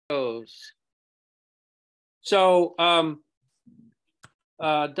So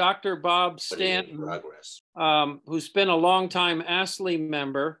Dr. Bob Stanton, who's been a longtime ASLE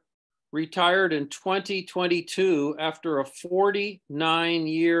member, retired in 2022 after a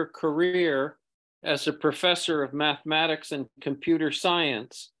 49-year career as a professor of mathematics and computer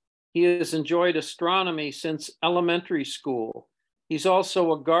science. He has enjoyed astronomy since elementary school. He's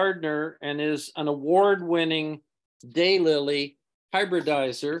also a gardener and is an award-winning daylily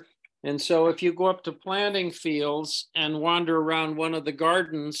hybridizer. And so if you go up to planting fields and wander around one of the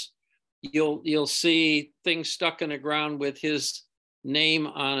gardens, you'll see things stuck in the ground with his name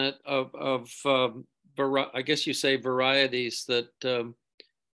on it I guess you say varieties that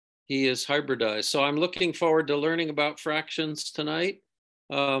he is hybridized. So I'm looking forward to learning about fractions tonight.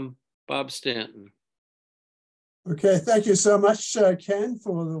 Bob Stanton. Okay, thank you so much, Ken,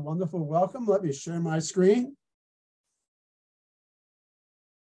 for the wonderful welcome. Let me share my screen.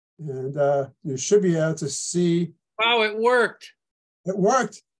 And you should be able to see. Wow, it worked. It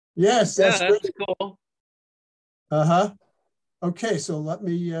worked. Yes, that's cool. Okay, so let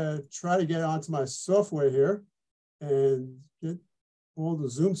me try to get onto my software here and get all the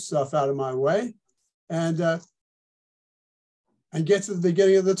Zoom stuff out of my way and get to the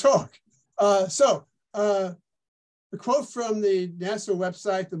beginning of the talk. The quote from the NASA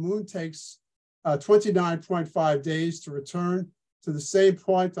website: the moon takes 29.5 days to return to the same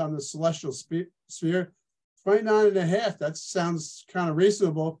point on the celestial sphere. 29.5, that sounds kind of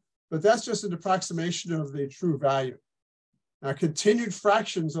reasonable, but that's just an approximation of the true value. Now, continued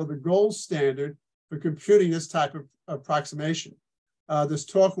fractions are the gold standard for computing this type of approximation. This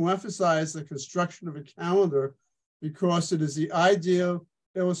talk will emphasize the construction of a calendar because it is the ideal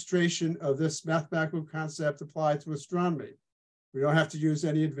illustration of this mathematical concept applied to astronomy. We don't have to use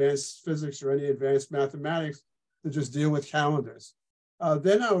any advanced physics or any advanced mathematics to just deal with calendars.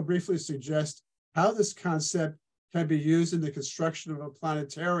 Then I will briefly suggest how this concept can be used in the construction of a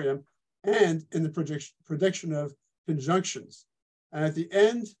planetarium and in the prediction of conjunctions. And at the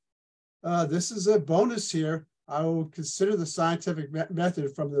end, this is a bonus here. I will consider the scientific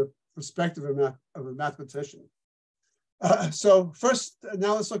method from the perspective of a mathematician. So first,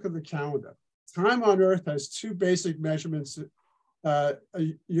 now let's look at the calendar. Time on Earth has two basic measurements,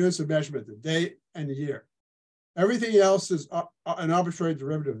 units of measurement, the day and the year. Everything else is an arbitrary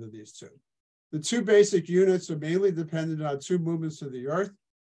derivative of these two. The two basic units are mainly dependent on two movements of the Earth: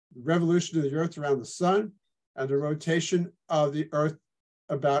 the revolution of the Earth around the sun and the rotation of the Earth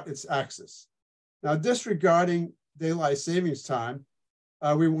about its axis. Now, disregarding daylight savings time,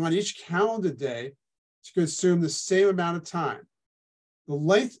 we want each calendar day to consume the same amount of time. The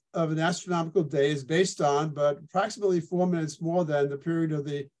length of an astronomical day is based on, but approximately 4 minutes more than the period of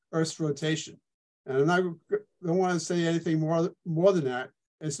the Earth's rotation. And I don't want to say anything more than that.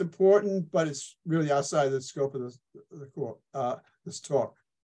 It's important, but it's really outside the scope of this talk.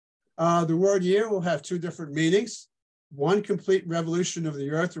 The word year will have two different meanings. One complete revolution of the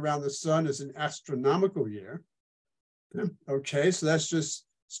Earth around the sun is an astronomical year. Okay, so that's just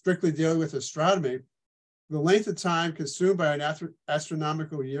strictly dealing with astronomy. The length of time consumed by an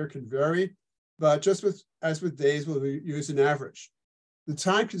astronomical year can vary, but just as with days, we'll use an average. The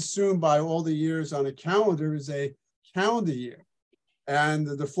time consumed by all the years on a calendar is a calendar year. And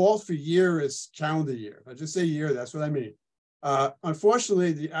the default for year is calendar year. I just say year, that's what I mean.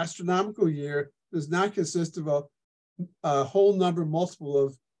 Unfortunately, the astronomical year does not consist of a whole number multiple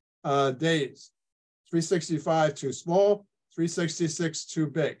of days. 365 too small, 366 too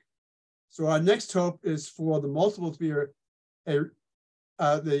big. So our next hope is for the multiple to be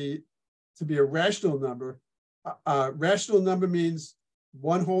a rational number. Rational number means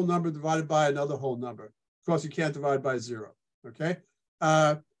one whole number divided by another whole number. Of course, you can't divide by 0, okay?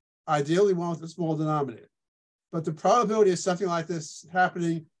 Ideally, one with a small denominator. But the probability of something like this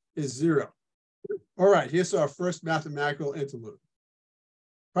happening is 0. All right, here's our first mathematical interlude.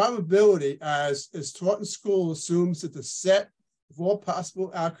 Probability, as is taught in school, assumes that the set of all possible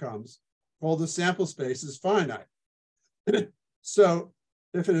outcomes, called the sample space, is finite. So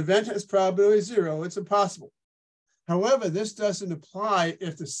if an event has probability 0, it's impossible. However, this doesn't apply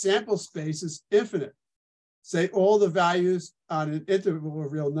if the sample space is infinite. Say all the values on an interval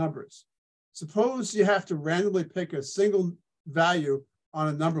of real numbers. Suppose you have to randomly pick a single value on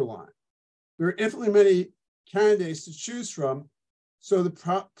a number line. There are infinitely many candidates to choose from, so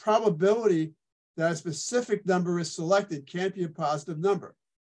the probability that a specific number is selected can't be a positive number.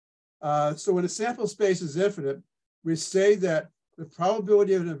 So when a sample space is infinite, we say that the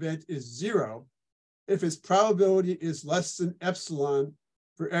probability of an event is 0 if its probability is less than epsilon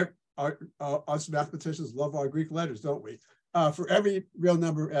for us mathematicians love our Greek letters, don't we? for every real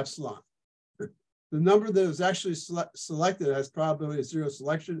number epsilon. The number that was actually selected has probability of zero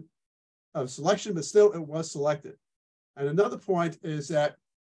selection, but still it was selected. And another point is that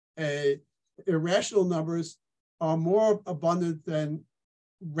irrational numbers are more abundant than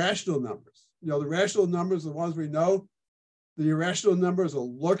rational numbers. The rational numbers are the ones we know. The irrational numbers are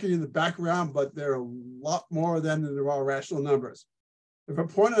lurking in the background, but there are a lot more of them than there are rational numbers. If a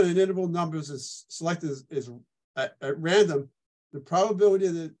point on an interval numbers is selected is at random, the probability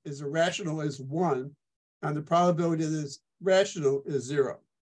that it is irrational is 1, and the probability that it's rational is 0.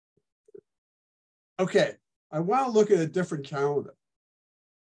 Okay, I want to look at a different calendar.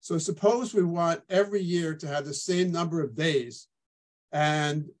 So suppose we want every year to have the same number of days,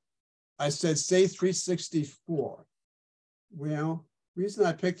 and I said, say 364. Well, the reason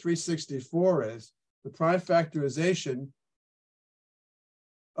I picked 364 is the prime factorization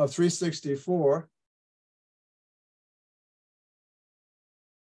of 364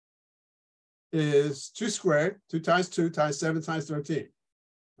 is 2 squared, 2 times 2 times 7 times 13.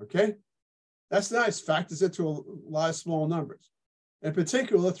 Okay? That's nice. Factors it to a lot of small numbers. In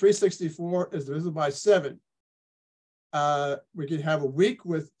particular, 364 is divisible by 7. We can have a week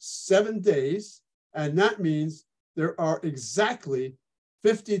with 7 days, and that means there are exactly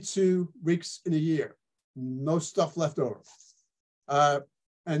 52 weeks in a year. No stuff left over.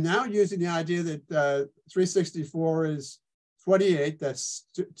 And now using the idea that 364 is 28, that's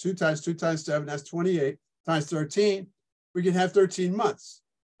 2 times 2 times 7, that's 28, times 13, we can have 13 months,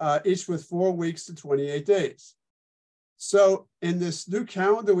 each with 4 weeks and 28 days. So in this new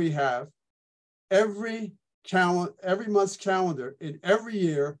calendar we have, every month's calendar in every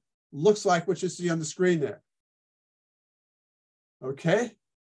year looks like what you see on the screen there. Okay?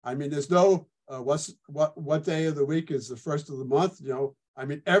 I mean, there's no, what day of the week is the first of the month, I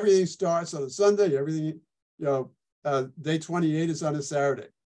mean, everything starts on a Sunday, everything, day 28 is on a Saturday.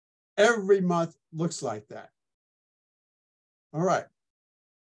 Every month looks like that. All right.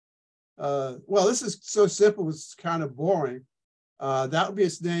 Well, this is so simple, it's kind of boring. That would be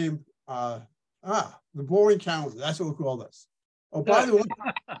its name. The boring calendar. That's what we'll call this. Oh, by the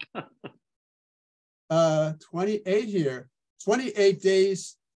way, 28 here, 28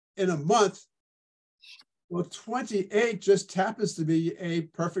 days in a month. Well, 28 just happens to be a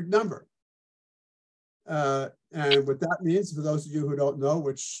perfect number. And what that means, for those of you who don't know,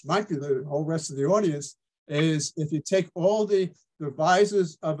 which might be the whole rest of the audience, is if you take all the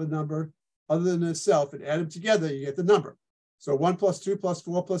divisors of a number other than itself and add them together, you get the number. So 1 plus 2 plus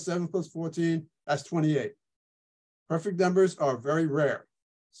 4 plus 7 plus 14, that's 28. Perfect numbers are very rare.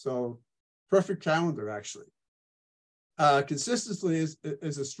 So perfect calendar, actually. Consistency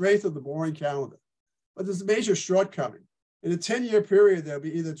is a strength of the boring calendar. But there's a major shortcoming. In a 10-year period, there'll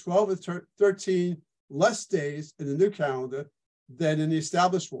be either 12 or 13 less days in the new calendar than in the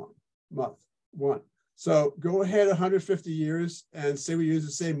established month. So go ahead 150 years and say we use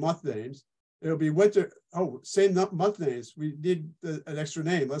the same month names. It'll be winter. Oh, same month names. We need an extra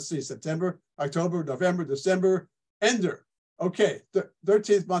name. Let's see, September, October, November, December, Ender. Okay,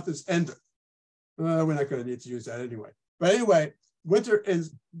 13th month is Ender. We're not going to need to use that anyway. But anyway, winter in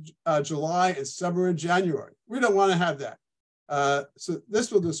July and summer in January. We don't want to have that. So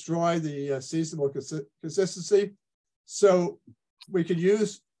this will destroy the seasonal consistency. So we could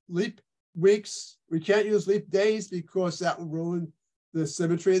use leap weeks. We can't use leap days because that will ruin the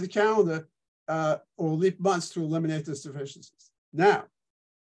symmetry of the calendar, or leap months to eliminate this deficiencies. Now,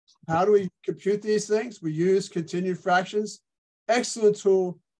 how do we compute these things? We use continued fractions. Excellent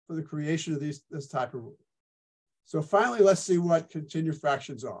tool for the creation of this type of rule. So finally, let's see what continued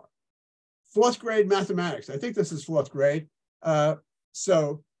fractions are. 4th grade mathematics. I think this is 4th grade.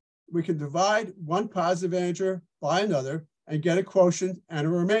 So we can divide one positive integer by another and get a quotient and a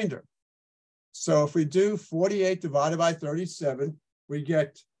remainder. So if we do 48 divided by 37, we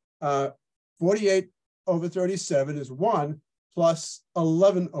get 48 over 37 is 1 plus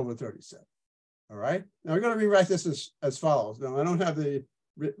 11 over 37. All right. Now we're going to rewrite this as follows. Now I don't have the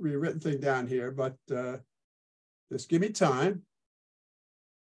rewritten thing down here, but just give me time.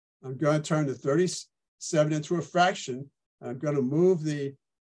 I'm going to turn the 37 into a fraction. I'm going to move the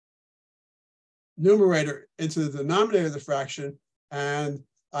numerator into the denominator of the fraction, and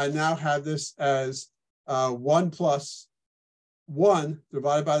I now have this as 1 plus 1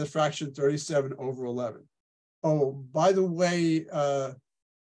 divided by the fraction 37 over 11. Oh, by the way, I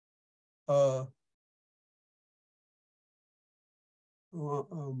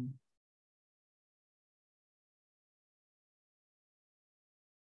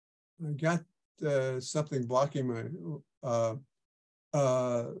got something blocking my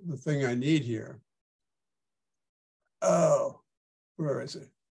the thing I need here. Oh, where is it?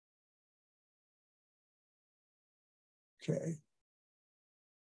 Okay.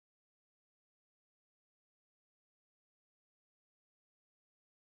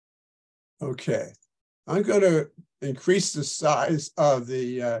 Okay. I'm going to increase the size of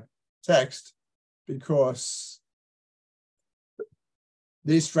the text because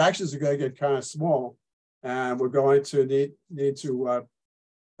these fractions are going to get kind of small, and we're going to need to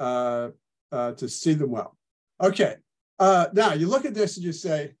see them well. Okay. Now you look at this and you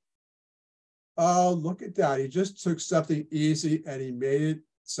say, "Oh, look at that! He just took something easy and he made it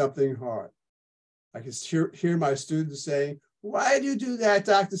something hard." I can hear my students saying, "Why do you do that,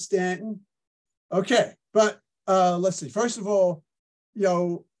 Dr. Stanton?" Okay, but let's see. First of all,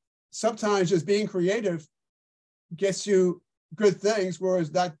 sometimes just being creative gets you good things,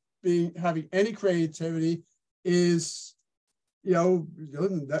 whereas not having any creativity is,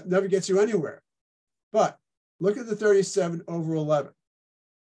 that never gets you anywhere. But look at the 37 over 11.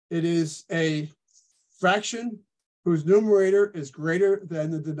 It is a fraction whose numerator is greater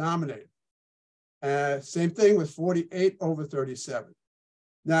than the denominator. Same thing with 48 over 37.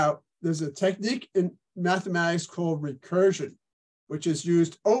 Now, there's a technique in mathematics called recursion, which is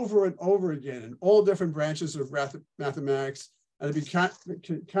used over and over again in all different branches of mathematics. And it can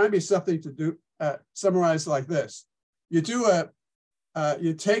kind of be something to do, summarize like this. You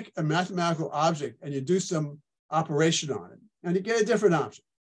take a mathematical object and you do some operation on it, and you get a different object.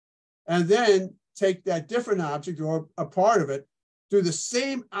 And then take that different object or a part of it, do the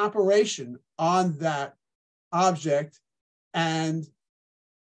same operation on that object, and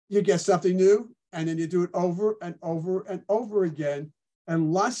you get something new, and then you do it over and over and over again.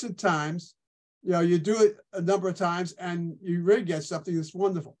 And lots of times, you do it a number of times and you really get something that's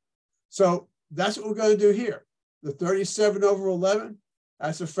wonderful. So that's what we're going to do here. The 37 over 11,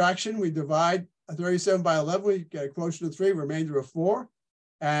 that's a fraction. We divide a 37 by 11, we get a quotient of 3, remainder of 4.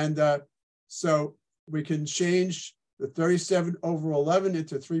 And so we can change the 37 over 11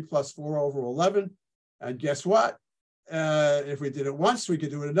 into 3 plus 4 over 11. And guess what? If we did it once, we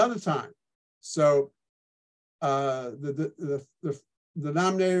could do it another time. So the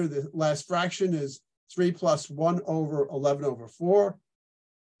denominator, the last fraction, is 3 plus 1 over 11 over 4.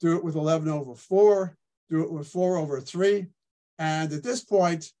 Do it with 11 over 4. Do it with 4 over 3. And at this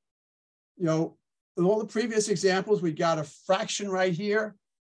point, in all the previous examples, we got a fraction right here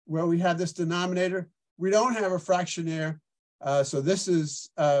where we have this denominator. We don't have a fraction there. So this is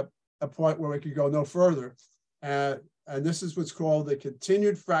a point where we could go no further. And this is what's called the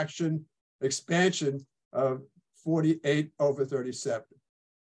continued fraction expansion of 48 over 37.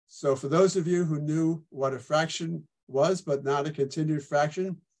 So for those of you who knew what a fraction was, but not a continued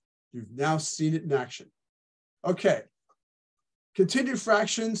fraction, you've now seen it in action. Okay, continued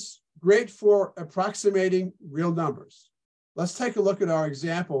fractions, great for approximating real numbers. Let's take a look at our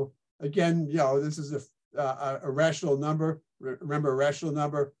example. Again, this is a rational number. Remember, a rational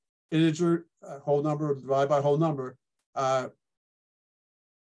number, integer, whole number divided by whole number.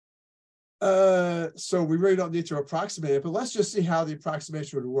 So we really don't need to approximate it, but let's just see how the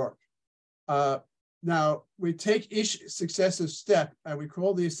approximation would work. Now, we take each successive step and we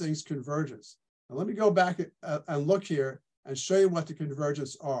call these things convergence. Now, let me go back and look here and show you what the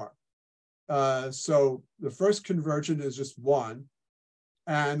convergence are. So the first convergent is just 1.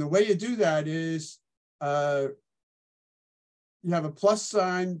 And the way you do that is you have a plus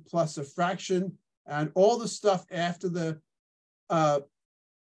sign plus a fraction, and all the stuff after the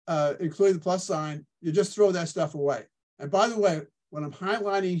including the plus sign, you just throw that stuff away. And by the way, when I'm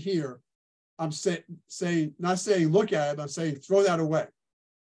highlighting here, I'm saying not saying look at it, I'm saying throw that away.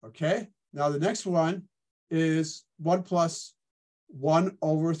 Okay. Now the next one is 1 plus 1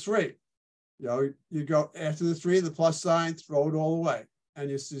 over 3. You go after the 3, the plus sign, throw it all away. And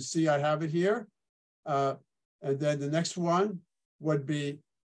you see I have it here. And then the next one would be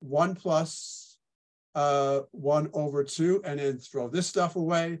 1 plus 1 over 2, and then throw this stuff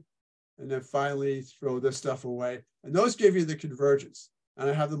away. And then finally throw this stuff away. And those give you the convergence. And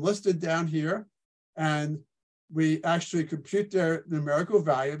I have them listed down here. And we actually compute their numerical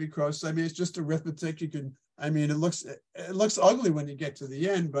value because, it's just arithmetic. It looks ugly when you get to the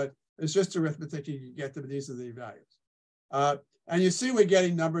end, but it's just arithmetic. You can get them. These are the values. And you see we're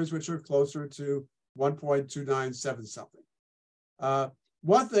getting numbers which are closer to 1.297 something.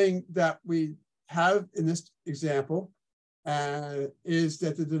 One thing that we have in this example is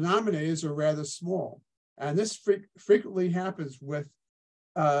that the denominators are rather small. And this frequently happens with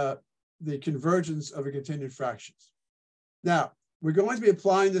the convergence of a continued fractions. Now, we're going to be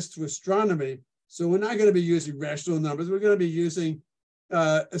applying this to astronomy. So we're not going to be using rational numbers. We're going to be using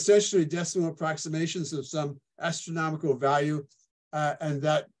essentially decimal approximations of some astronomical value, and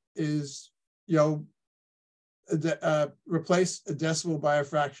that is, replace a decimal by a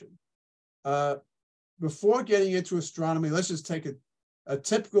fraction. Before getting into astronomy, let's just take a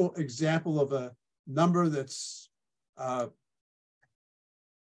typical example of a number that's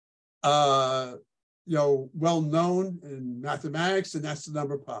well known in mathematics, and that's the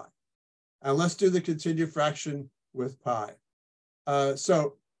number pi. And let's do the continued fraction with pi.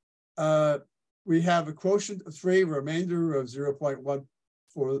 So we have a quotient of 3, remainder of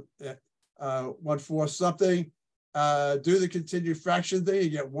 0.14 something. Do the continued fraction thing, you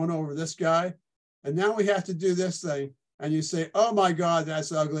get 1 over this guy. And now we have to do this thing. And you say, oh my God,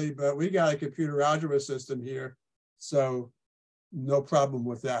 that's ugly, but we got a computer algebra system here, so no problem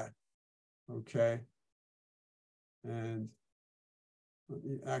with that. Okay. And let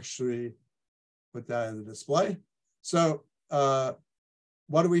me actually put that in the display. So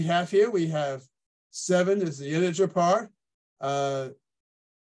what do we have here? We have 7 is the integer part.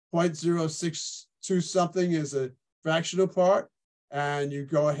 0.062 something is a fractional part. And you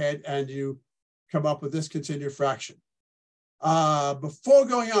go ahead and you come up with this continued fraction. Before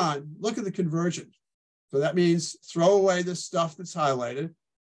going on, look at the conversion. So that means throw away the stuff that's highlighted.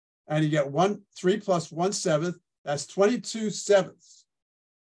 And you get 3 plus 1/7. That's 22/7.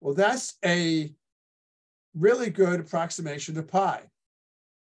 Well, that's a really good approximation to pi.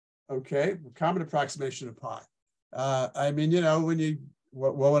 Okay, a common approximation of pi. I mean,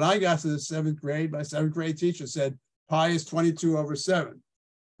 when I got to the 7th grade, my 7th grade teacher said pi is 22/7.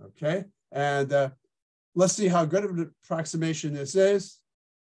 Okay, and let's see how good of an approximation this is.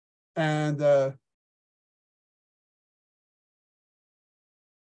 And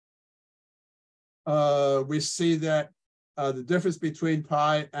we see that the difference between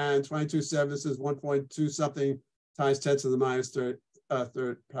pi and 22/7 is 1.2 something times 10 to the minus third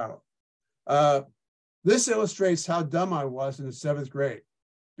power. This illustrates how dumb I was in the 7th grade,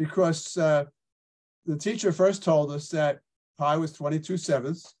 because the teacher first told us that pi was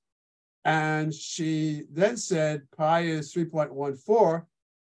 22/7, and she then said pi is 3.14,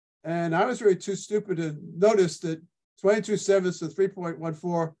 and I was really too stupid to notice that 22/7 and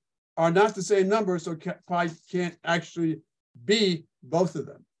 3.14 are not the same number, so pi can't actually be both of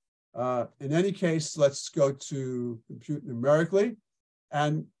them. In any case, let's go to compute numerically.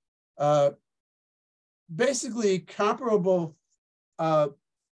 And basically comparable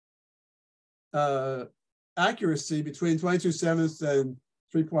accuracy between 22/7 and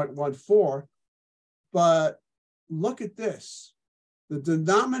 3.14. But look at this. The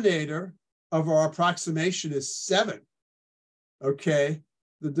denominator of our approximation is 7. Okay.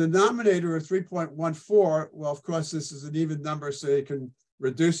 The denominator of 3.14, well, of course, this is an even number, so you can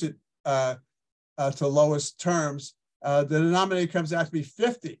reduce it to lowest terms. The denominator comes out to be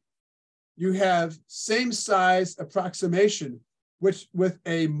 50. You have same size approximation, which with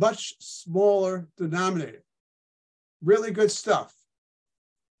a much smaller denominator. Really good stuff.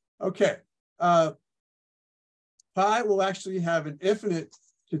 Okay. Pi will actually have an infinite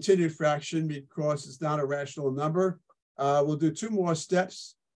continued fraction because it's not a rational number. We'll do 2 more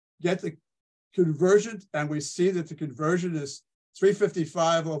steps, get the conversion, and we see that the conversion is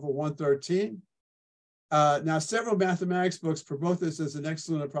 355/113. Now, several mathematics books promote this as an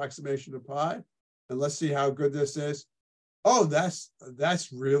excellent approximation of pi, and let's see how good this is. Oh, that's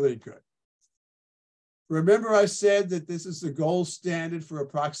really good. Remember I said that this is the gold standard for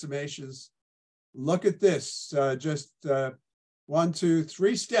approximations. Look at this, just 1, 2,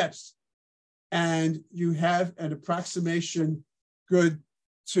 3 steps, and you have an approximation good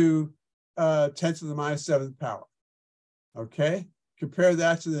to 10 to the minus 7th power. Okay, compare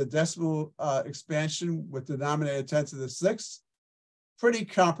that to the decimal expansion with denominator 10 to the 6th. Pretty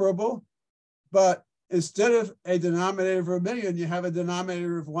comparable, but instead of a denominator of 1,000,000, you have a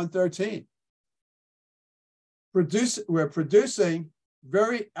denominator of 113. We're producing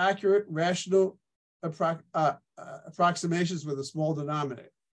very accurate rational approximations with a small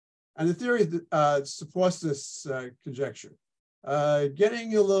denominator. And the theory supports this conjecture.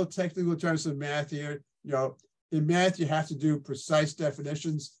 Getting a little technical in terms of math here, in math, you have to do precise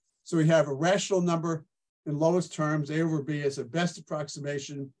definitions. So we have a rational number in lowest terms, A over B, as a best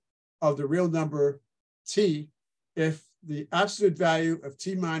approximation of the real number t if the absolute value of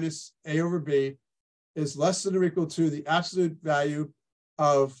t minus A over B is less than or equal to the absolute value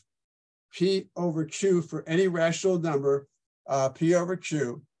of P over Q for any rational number, P over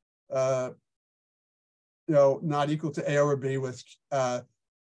Q, not equal to A over B, with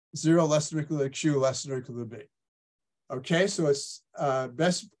 0 less than or equal to Q less than or equal to B. Okay, so its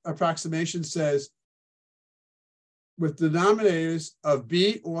best approximation says with denominators of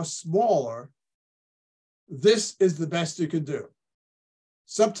b or smaller, this is the best you can do.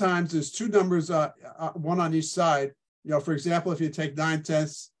 Sometimes there's two numbers, one on each side. For example, if you take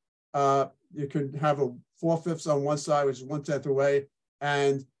 9/10, you can have a 4/5 on one side, which is 1/10 away,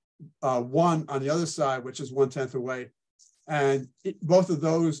 and 1 on the other side, which is 1/10 away. And both of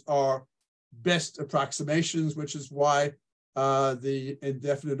those are best approximations, which is why the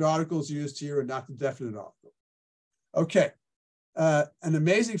indefinite article is used here and not the definite article. Okay, an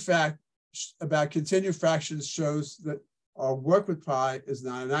amazing fact about continued fractions shows that our work with pi is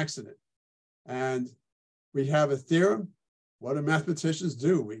not an accident. And we have a theorem. What do mathematicians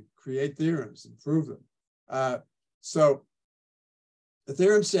do? We create theorems and prove them. So the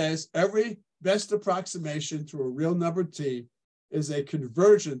theorem says every best approximation to a real number t is a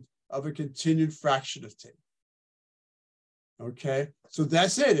convergent of a continued fraction of t. Okay, so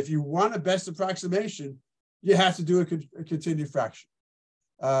that's it. If you want a best approximation, you have to do a continued fraction.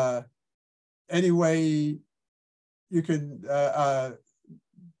 Anyway, you can,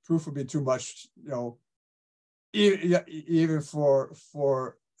 proof would be too much, even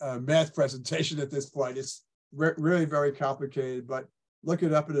for a math presentation at this point. It's really very complicated, but look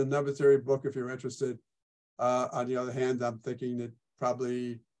it up in a number theory book if you're interested. On the other hand, I'm thinking that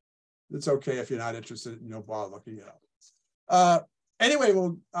probably it's okay if you're not interested, bother looking it up. Anyway,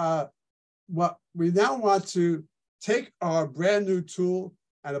 what we now want to take our brand new tool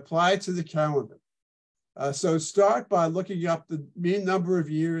and apply it to the calendar. So start by looking up the mean number of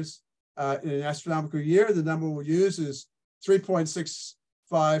years in an astronomical year. The number we'll use is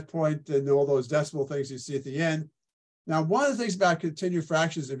 3.65 point and all those decimal things you see at the end. Now, one of the things about continued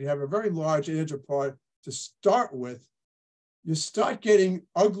fractions, if you have a very large integer part to start with, you start getting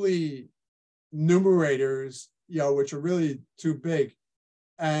ugly numerators, which are really too big.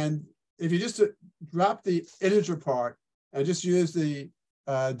 And if you just drop the integer part and just use the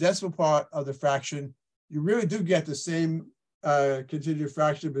decimal part of the fraction, you really do get the same continued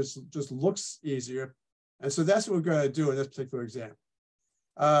fraction, but it just looks easier. And so that's what we're going to do in this particular example.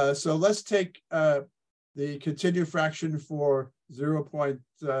 So let's take the continued fraction for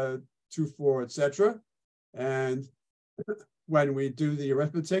 0.24, etc. And when we do the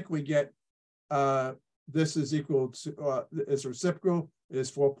arithmetic, we get this is equal to, it's reciprocal,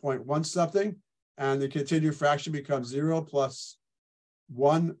 is 4.1 something. And the continued fraction becomes 0 plus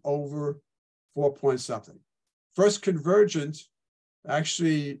 1 over 4 point something. First convergent,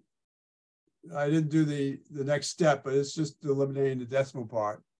 actually, I didn't do the next step, but it's just eliminating the decimal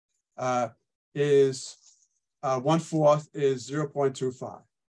part, is 1/4 is 0.25.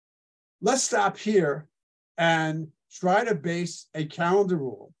 Let's stop here and try to base a calendar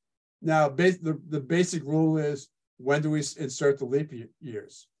rule. Now, the basic rule is, when do we insert the leap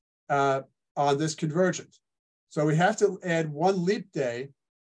years on this convergent? So we have to add 1 leap day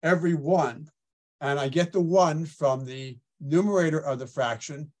every 1, and I get the 1 from the numerator of the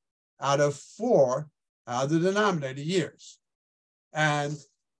fraction out of 4 out of the denominator years. And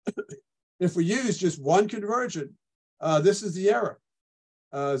if we use just 1 convergent, this is the error,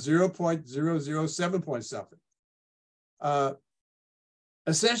 0.007 point something.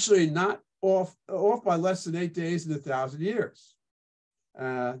 Essentially not off by less than 8 days in 1,000 years.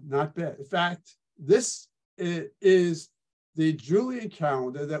 Not bad. In fact, this is the Julian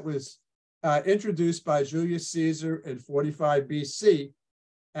calendar that was introduced by Julius Caesar in 45 BC,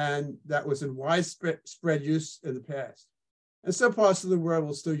 and that was in widespread use in the past. And some parts of the world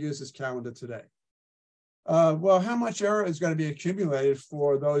will still use this calendar today. Well, how much error is going to be accumulated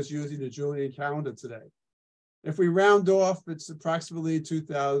for those using the Julian calendar today? If we round off, it's approximately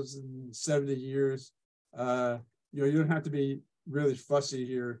 2,070 years. You don't have to be really fussy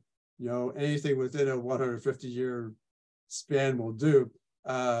here. Anything within a 150-year span will do.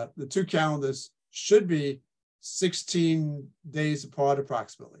 The two calendars should be 16 days apart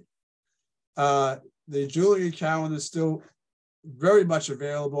approximately. The Julian calendar is still very much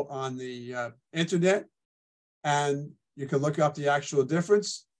available on the internet, and you can look up the actual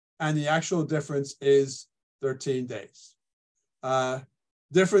difference, and the actual difference is 13 days.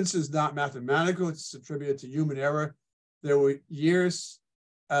 Difference is not mathematical, it's attributed to human error. There were years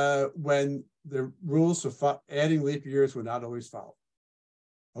when the rules for adding leap years were not always followed.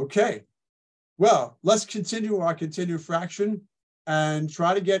 Okay, well, let's continue our continued fraction and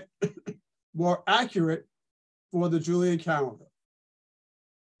try to get more accurate for the Julian calendar.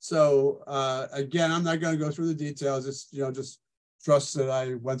 So again, I'm not going to go through the details. It's just trust that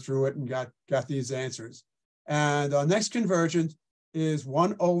I went through it and got these answers. And our next convergent is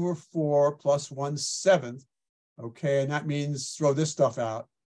 1/4 plus 1/7. Okay, and that means throw this stuff out,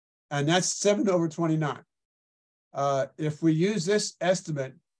 and that's 7/29. if we use this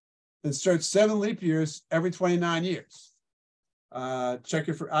estimate, insert 7 leap years every 29 years. Check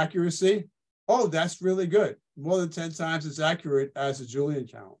it for accuracy. Oh, that's really good. More than 10 times as accurate as a Julian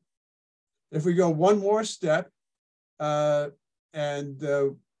calendar. If we go one more step, again,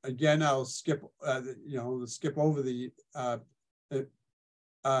 I'll skip, skip over the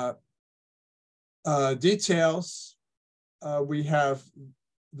details. We have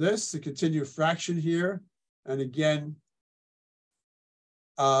this, the continued fraction here. And again,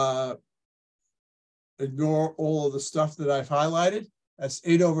 ignore all of the stuff that I've highlighted. That's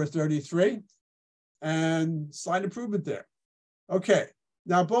 8/33 and slight improvement there. Okay,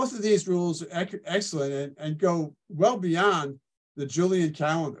 now both of these rules are excellent and go well beyond the Julian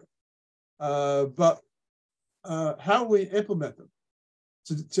calendar. But how we implement them?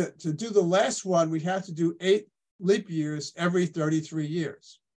 To do the last one, we have to do 8 leap years every 33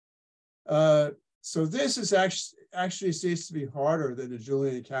 years. So this is actually seems to be harder than the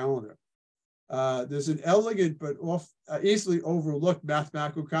Julian calendar. There's an elegant but easily overlooked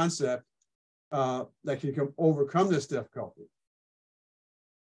mathematical concept that can overcome this difficulty.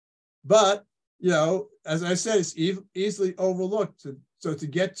 But, as I said, it's easily overlooked. So to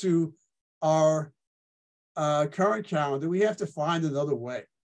get to our current calendar, we have to find another way.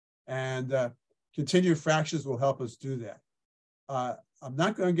 And continued fractions will help us do that. I'm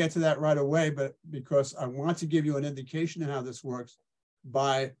not going to get to that right away, but because I want to give you an indication of how this works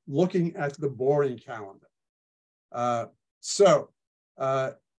by looking at the boring calendar. The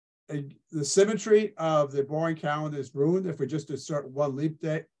symmetry of the boring calendar is ruined if we just insert 1 leap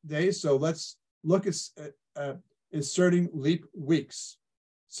day. So let's look at inserting leap weeks.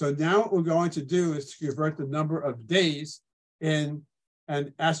 So now what we're going to do is to convert the number of days in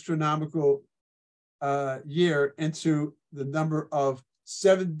an astronomical year into the number of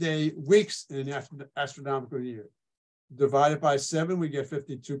 7-day weeks in an astronomical year. Divided by 7, we get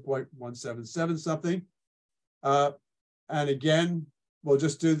 52.177 something. And again, we'll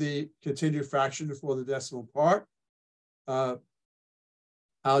just do the continued fraction before the decimal part.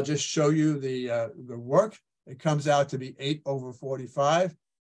 I'll just show you the work. It comes out to be 8/45,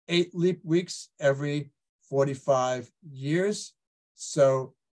 8 leap weeks every 45 years.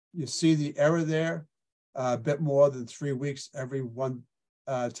 So you see the error there, a bit more than 3 weeks every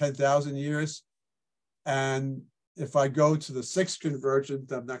 10,000 years. And if I go to the 6th conversion,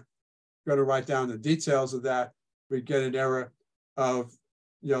 I'm not going to write down the details of that. We get an error of,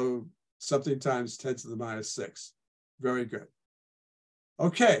 something times 10 to the minus 6. Very good.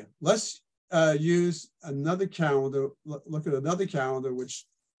 Okay, let's use another calendar. Look at another calendar which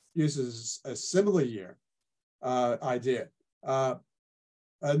uses a similar year idea. A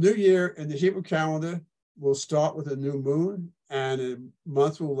new year in the Hebrew calendar will start with a new moon, and a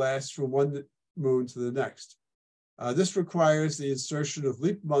month will last from one moon to the next. This requires the insertion of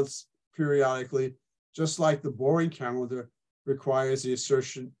leap months periodically, just like the boring calendar requires the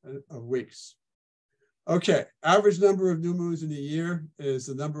insertion of weeks. Okay, average number of new moons in a year is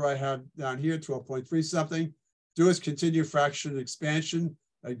the number I have down here, 12.3 something. Do its continued fraction expansion.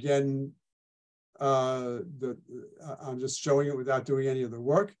 Again, I'm just showing it without doing any of the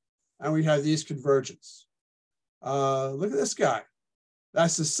work. And we have these conversions. Look at this guy.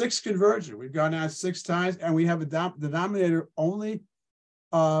 That's the 6th conversion. We've gone out 6 times, and we have a denominator only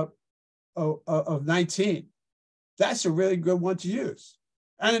of 19. That's a really good one to use.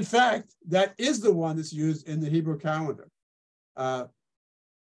 And in fact, that is the one that's used in the Hebrew calendar.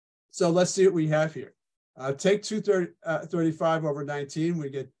 So let's see what we have here. Take 235 over 19,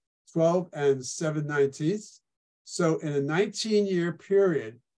 we get 12 and 7/19. So in a 19-year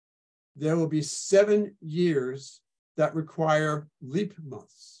period, there will be 7 years that require leap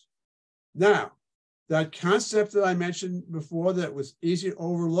months. Now, that concept that I mentioned before that was easy to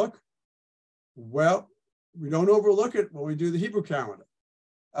overlook, well, we don't overlook it when we do the Hebrew calendar.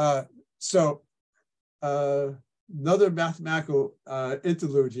 Another mathematical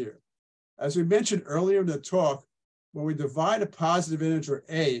interlude here. As we mentioned earlier in the talk, when we divide a positive integer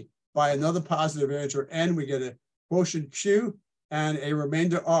a by another positive integer n, we get a quotient q and a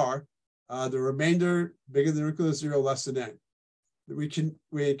remainder r. The remainder bigger than or equal to 0, less than n. We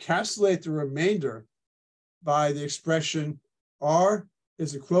encapsulate the remainder by the expression r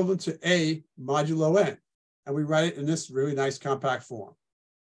is equivalent to a modulo n, and we write it in this really nice compact form.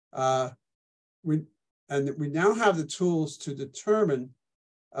 We now have the tools to determine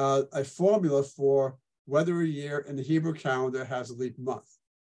a formula for whether a year in the Hebrew calendar has a leap month.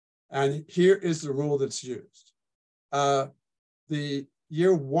 And here is the rule that's used. The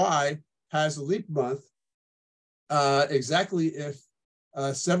year Y has a leap month exactly if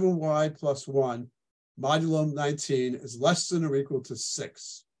 7y plus 1 modulo 19 is less than or equal to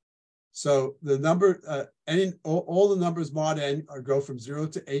 6. So the number, all the numbers mod n go from 0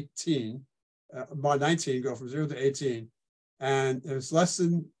 to 18. Mod 19 go from 0 to 18. And if it's less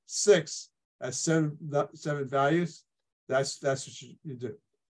than 6 at seven values, that's what you do.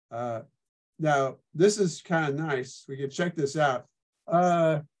 Now, this is kind of nice. We can check this out.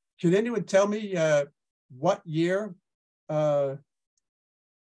 Can anyone tell me what year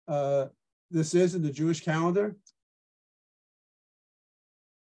this is in the Jewish calendar?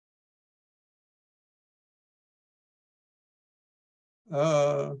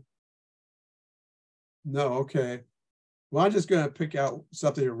 No, okay. Well, I'm just going to pick out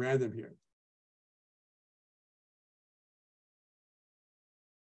something at random here.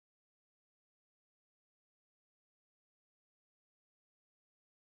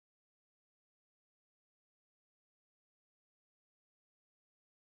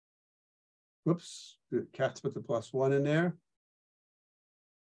 Whoops, have to put the +1 in there.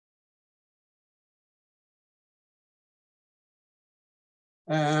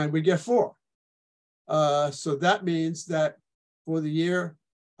 And we get 4. So that means that for the year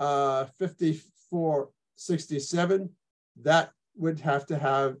 5467, that would have to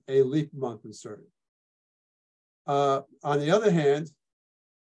have a leap month inserted. On the other hand,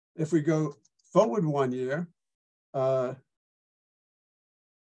 if we go forward 1 year,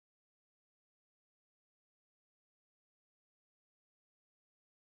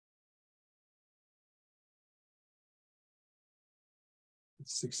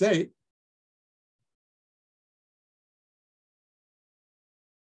 it's 68.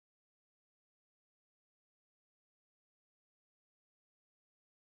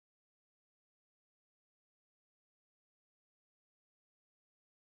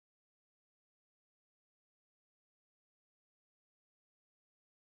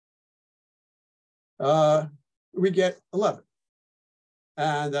 We get 11.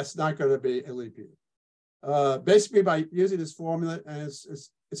 And that's not going to be a leap year. Basically, by using this formula, and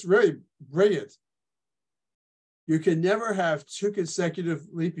it's really brilliant, you can never have 2 consecutive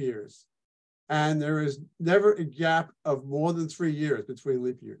leap years, and there is never a gap of more than 3 years between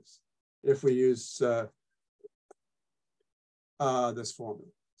leap years if we use this formula.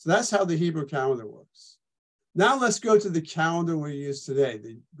 So that's how the Hebrew calendar works. Now let's go to the calendar we use today,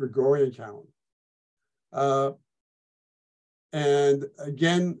 the Gregorian calendar. And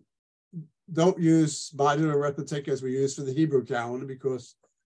again, don't use modular arithmetic as we use for the Hebrew calendar because,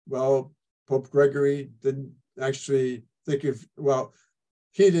 well, Pope Gregory didn't actually think of, well,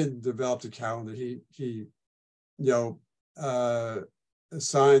 he didn't develop the calendar. He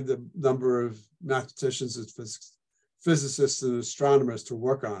assigned the number of mathematicians and physicists and astronomers to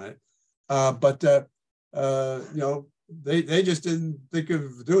work on it. They just didn't think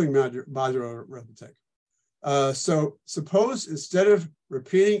of doing modular arithmetic. So suppose instead of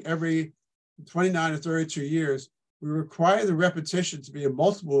repeating every 29 or 32 years, we require the repetition to be a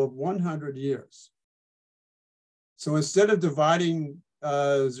multiple of 100 years. So instead of dividing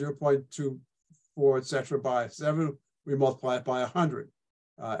 0.24, etc. by 7, we multiply it by 100,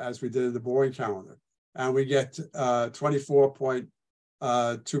 as we did in the boring calendar. And we get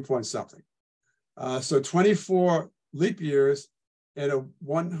 24.2 point something. So 24 leap years in a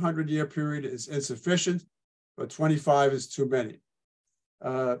 100-year period is insufficient, but 25 is too many.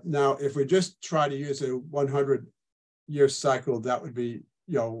 Now, if we just try to use a 100-year cycle, that would be,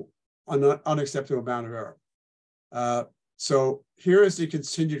 an unacceptable amount of error. So here is the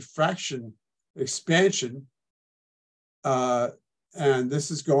continued fraction expansion, and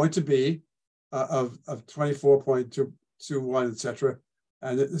this is going to be of 24.221, etc.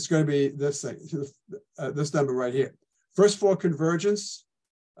 And it's going to be this thing, this number right here. First for convergence,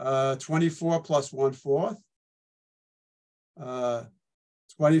 24 plus 1/4.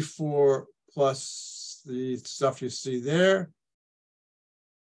 24 plus the stuff you see there.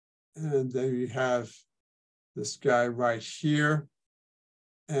 And then you have this guy right here.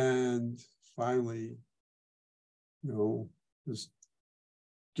 And finally, just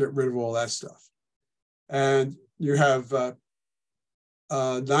get rid of all that stuff. And you have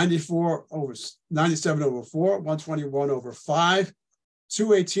 97 over 4, 121 over 5,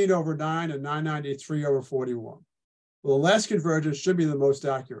 218 over 9, and 993 over 41. Well, the last convergence should be the most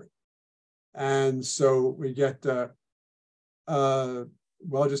accurate. And so we get, just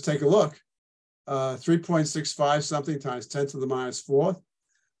take a look. 3.65 something times 10 to the minus 4th.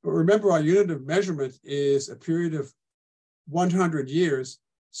 But remember, our unit of measurement is a period of 100 years.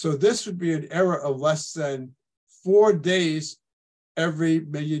 So this would be an error of less than 4 days every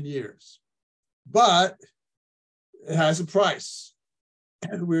million years. But it has a price.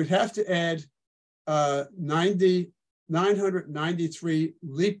 And we would have to add 993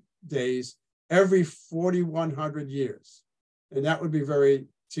 leap days every 4,100 years. And that would be very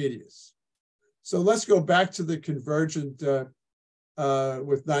tedious. So let's go back to the convergent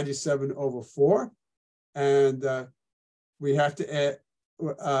with 97 over 4. And we have to add,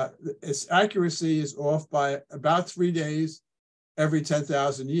 its accuracy is off by about 3 days every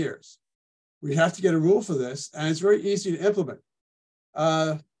 10,000 years. We have to get a rule for this, and it's very easy to implement.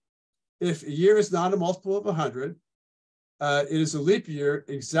 If a year is not a multiple of 100, it is a leap year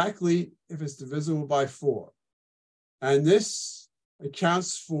exactly if it's divisible by 4. And this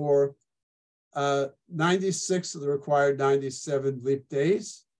accounts for 96 of the required 97 leap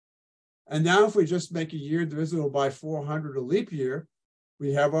days. And now if we just make a year divisible by 400 a leap year,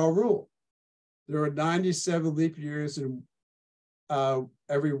 we have our rule. There are 97 leap years in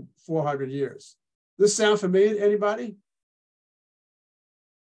every 400 years. This sound familiar to anybody?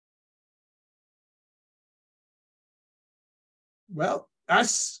 Well,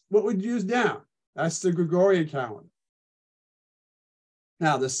 that's what we'd use now. That's the Gregorian calendar.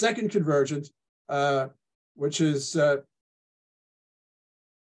 Now, the second convergent, which is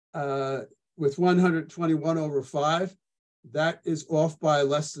with 121 over 5, that is off by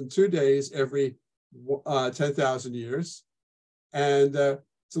less than 2 days every 10,000 years. And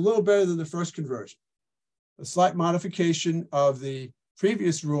it's a little better than the first conversion. A slight modification of the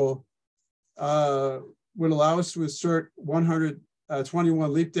previous rule would allow us to assert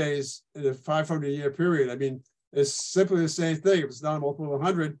 121 leap days in a 500-year period. I mean, it's simply the same thing. If it's not a multiple of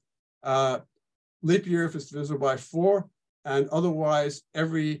 100, leap year if it's divisible by 4, and otherwise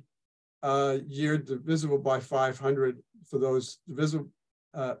every year divisible by 500 for those divisible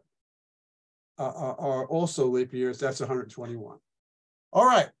are also leap years. That's 121. All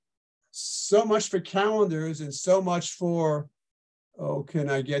right. So much for calendars and so much for, oh, can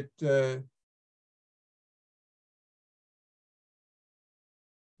I get the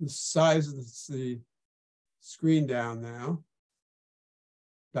size of the screen down now?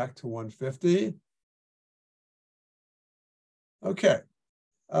 Back to 150. Okay.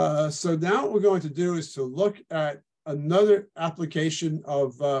 So now what we're going to do is to look at another application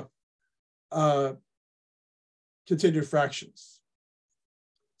of continued fractions.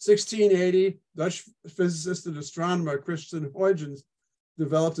 1680, Dutch physicist and astronomer Christian Huygens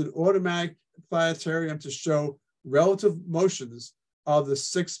developed an automatic planetarium to show relative motions of the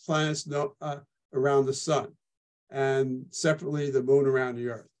 6 planets around the sun, and separately the moon around the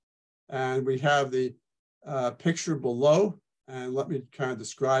earth. And we have the picture below, and let me kind of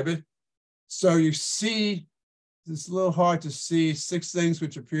describe it. So you see, it's a little hard to see 6 things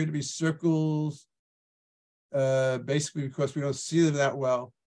which appear to be circles, basically because we don't see them that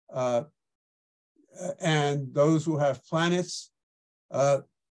well. And those will have planets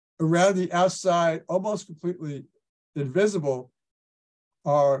around the outside, almost completely invisible,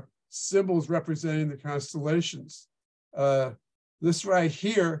 are symbols representing the constellations. This right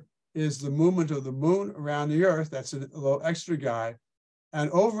here is the movement of the moon around the earth. That's a little extra guy.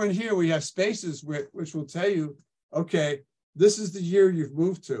 And over in here, we have spaces which will tell you, okay, this is the year you've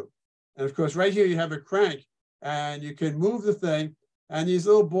moved to. And of course, right here, you have a crank, and you can move the thing. And these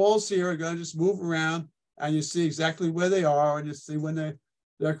little balls here are going to just move around, and you see exactly where they are, and you see when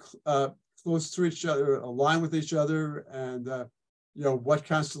they're close to each other, aligned with each other, and you know what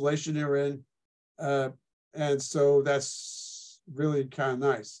constellation they're in. And so that's really kind of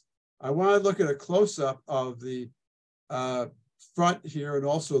nice. I want to look at a close-up of the front here and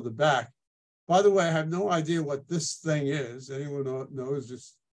also the back. By the way, I have no idea what this thing is. Anyone knows,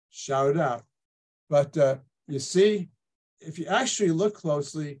 just shout it out. But you see, if you actually look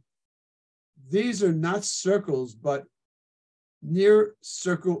closely, these are not circles, but near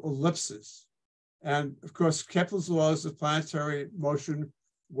circle ellipses. And of course, Kepler's laws of planetary motion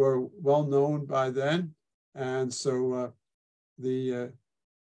were well known by then. And so the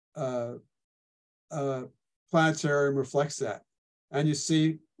planetarium reflects that. And you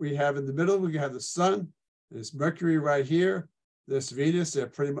see, we have in the middle, we have the sun, there's Mercury right here, there's Venus, they're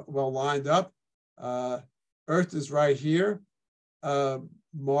pretty well lined up. Earth is right here,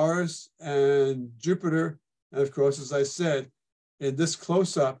 Mars and Jupiter. And of course, as I said, in this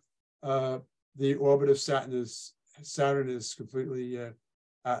close-up, the orbit of Saturn is completely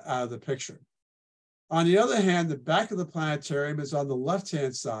out of the picture. On the other hand, the back of the planetarium is on the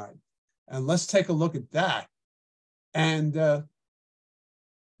left-hand side. And let's take a look at that. And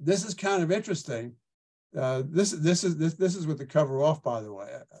this is kind of interesting. This is with the cover off, by the way.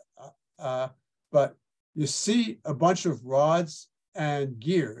 But you see a bunch of rods and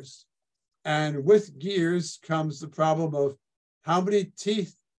gears. And with gears comes the problem of how many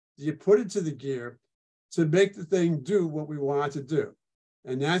teeth do you put into the gear to make the thing do what we want it to do?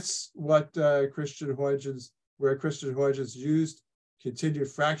 And that's what Christian Huygens used continued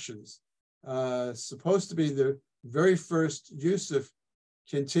fractions. Supposed to be the very first use of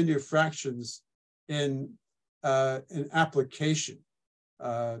continued fractions in application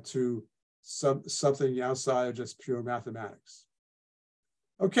to something outside of just pure mathematics.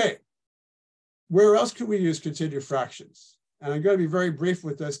 Okay, where else can we use continued fractions? And I'm going to be very brief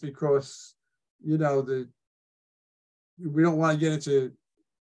with this because, you know, we don't want to get into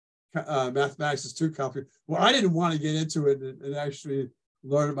mathematics is too complicated. Well, I didn't want to get into it and actually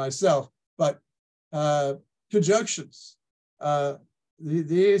learn it myself, but conjunctions.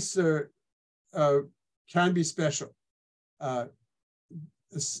 These can be special.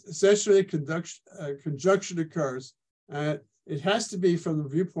 Essentially, conjunction occurs, and it has to be from the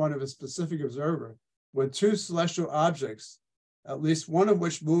viewpoint of a specific observer when two celestial objects, at least one of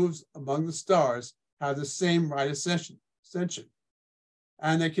which moves among the stars, have the same right ascension.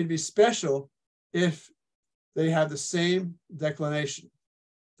 And they can be special if they have the same declination.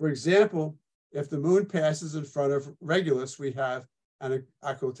 For example, if the moon passes in front of Regulus, we have an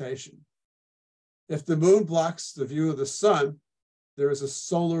occultation. If the moon blocks the view of the sun, there is a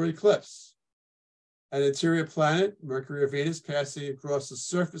solar eclipse. An interior planet, Mercury or Venus, passing across the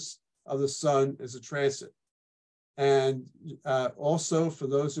surface of the sun is a transit. And also, for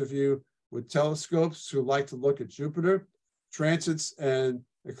those of you with telescopes who like to look at Jupiter, transits and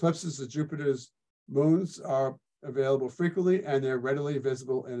eclipses of Jupiter's moons are available frequently, and they're readily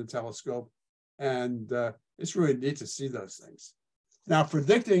visible in a telescope. And it's really neat to see those things. Now,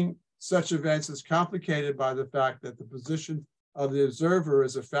 predicting such events is complicated by the fact that the position of the observer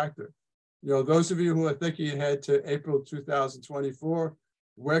is a factor. You know, those of you who are thinking ahead to April 2024,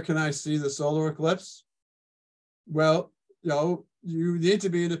 where can I see the solar eclipse? Well, you know, you need to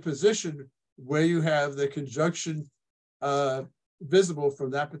be in a position where you have the conjunction visible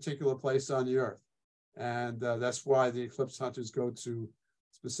from that particular place on the Earth. And that's why the eclipse hunters go to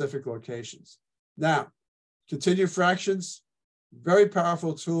specific locations. Now, continued fractions, very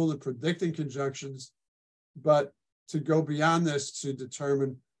powerful tool in predicting conjunctions, but to go beyond this to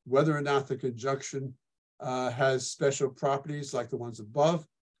determine whether or not the conjunction has special properties like the ones above,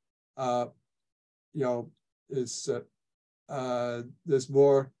 you know, there's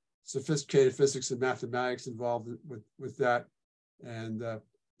more sophisticated physics and mathematics involved with that, and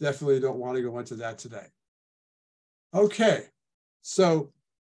definitely don't want to go into that today. Okay, so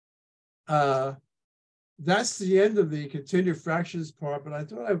that's the end of the continued fractions part, but I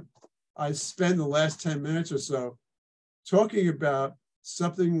thought I'd spend the last 10 minutes or so talking about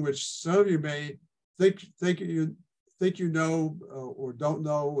something which some of you may think you know or don't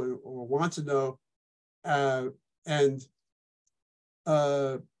know or want to know, and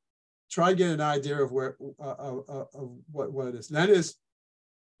try to get an idea of where of what it is. And that is,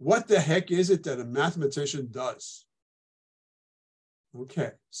 what the heck is it that a mathematician does?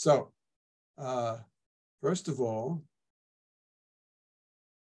 Okay, so first of all,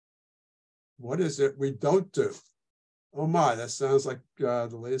 what is it we don't do? Oh my, that sounds like the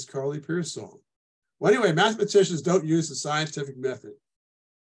latest Carly Pearce song. Well, anyway, mathematicians don't use the scientific method.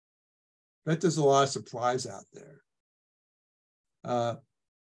 Bet there's a lot of surprise out there.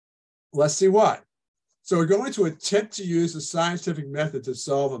 Let's see what. So we're going to attempt to use the scientific method to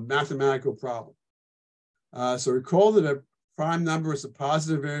solve a mathematical problem. So recall that a prime number is a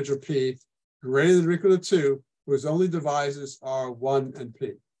positive integer p greater than or equal to 2, whose only divisors are 1 and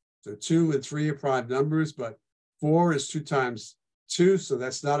p. So 2 and 3 are prime numbers, but 4 is 2 times 2, so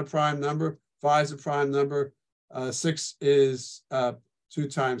that's not a prime number. 5 is a prime number. 6 is 2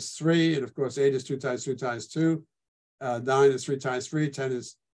 times 3, and of course 8 is 2 times 2 times 2. 9 is 3 times 3. 10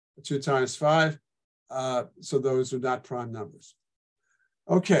 is 2 times 5. So those are not prime numbers.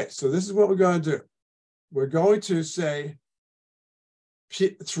 Okay, so this is what we're going to do. We're going to say,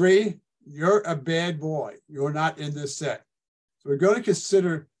 3, you're a bad boy. You're not in this set. So we're going to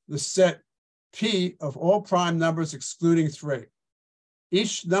consider the set P of all prime numbers excluding 3.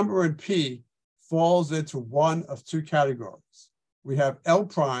 Each number in P falls into one of 2 categories. We have L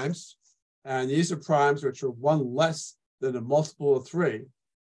primes, and these are primes which are 1 less than a multiple of 3.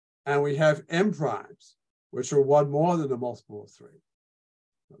 And we have M primes, which are 1 more than a multiple of 3.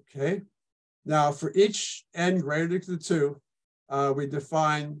 Okay. Now, for each n greater than or equal to 2, we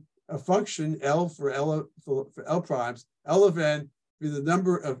define a function L for L primes. L of n be the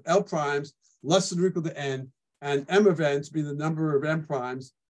number of L primes less than or equal to n, and M of n to be the number of M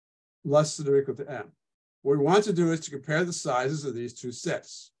primes less than or equal to M. What we want to do is to compare the sizes of these 2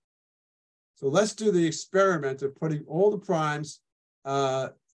 sets. So let's do the experiment of putting all the primes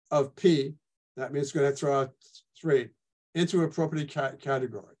of P, that means it's going to throw out 3, into appropriate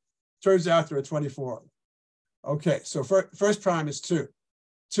category. Turns out there are 24. Okay, so first prime is 2.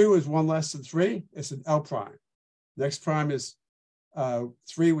 2 is 1 less than 3. It's an L prime. Next prime is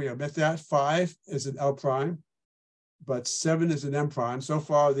 3. We omit that. 5 is an L prime, but 7 is an M prime. So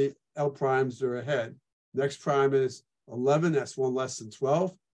far, the L primes are ahead. Next prime is 11. That's 1 less than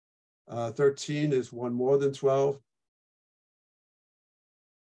 12. 13 is 1 more than 12.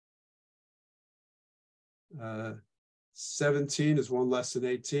 17 is 1 less than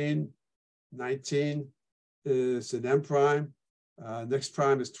 18. 19 is an M prime. Next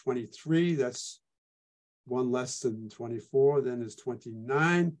prime is 23. That's 1 less than 24. Then is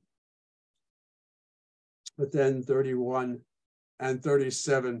 29. But then 31 and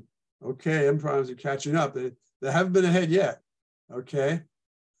 37. Okay, M primes are catching up. They haven't been ahead yet. Okay.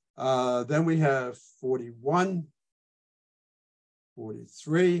 Then we have 41,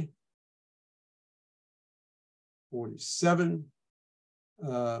 43, 47,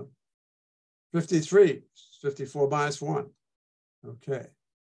 53, 54 minus 1. Okay,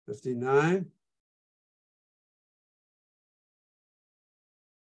 59.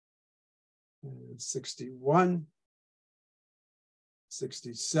 61,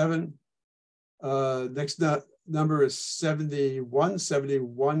 67. Next number is 71.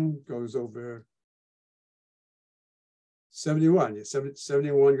 71 goes over 71. Yeah,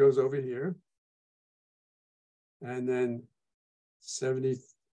 71 goes over here. And then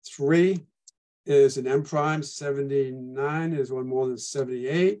 73 is an M prime. 79 is 1 more than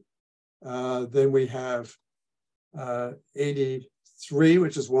 78. Then we have 83,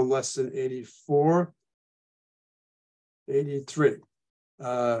 which is 1 less than 84. 83.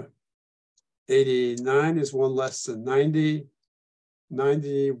 89 is 1 less than 90.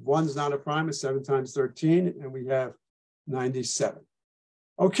 91 is not a prime, it's 7 times 13, and we have 97.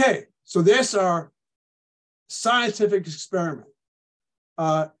 Okay, so there's our scientific experiment.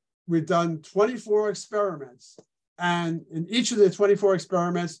 We've done 24 experiments, and in each of the 24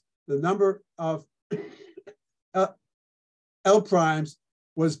 experiments, the number of L primes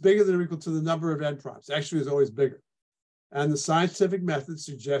was bigger than or equal to the number of N primes. Actually, it was always bigger. And the scientific method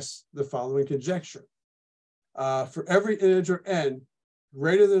suggests the following conjecture. For every integer n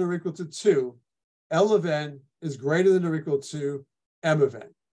greater than or equal to 2, L of n is greater than or equal to M of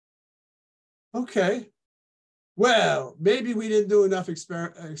n. Okay. Well, maybe we didn't do enough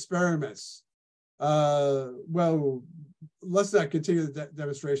experiments. Well, let's not continue the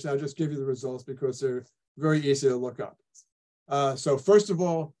demonstration. I'll just give you the results because they're very easy to look up. So first of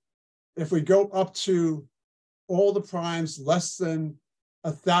all, if we go up to all the primes less than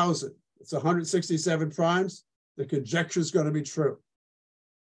 1,000, it's 167 primes, the conjecture is going to be true.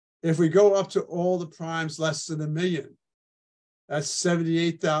 If we go up to all the primes less than 1 million, that's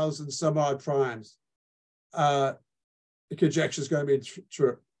 78,000 some odd primes, the conjecture is going to be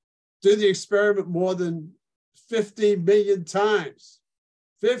true. Do the experiment more than 50 million times.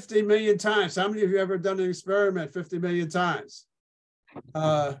 50 million times. How many of you ever done an experiment 50 million times?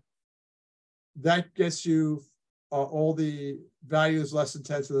 That gets you all the values less than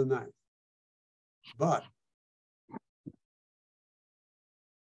 10 to the 9th. But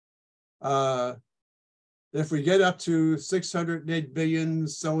if we get up to 608 billion,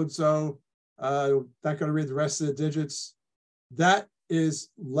 so-and-so, not going to read the rest of the digits, that is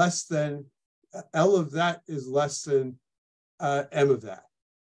less than, L of that is less than M of that.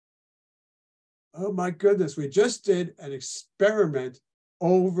 Oh my goodness, we just did an experiment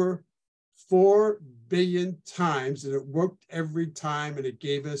over 4 billion times and it worked every time and it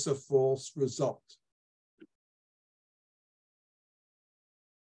gave us a false result.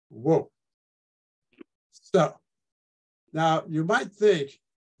 Whoa. So now you might think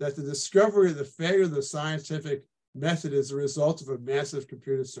that the discovery of the failure of the scientific method is a result of a massive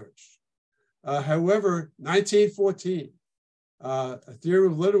computer search. However, 1914, a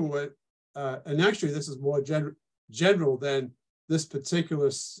theorem of Littlewood, and actually this is more general than this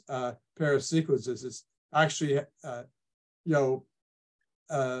particular pair of sequences. It's actually,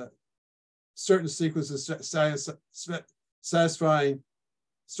 certain sequences satisfying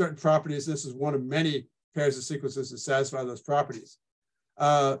certain properties. This is one of many pairs of sequences that satisfy those properties.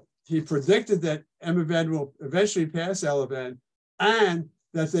 He predicted that M of n will eventually pass L of n and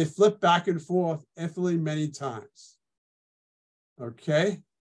that they flip back and forth infinitely many times. Okay.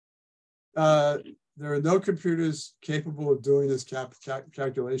 There are no computers capable of doing this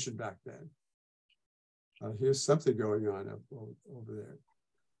calculation back then. Here's something going on over there.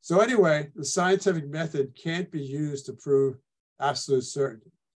 So anyway, the scientific method can't be used to prove absolute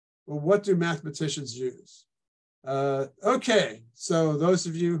certainty. Well, what do mathematicians use? Okay, so those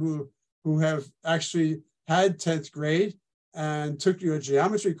of you who have actually had 10th grade and took your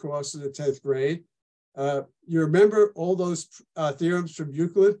geometry course in the 10th grade, you remember all those theorems from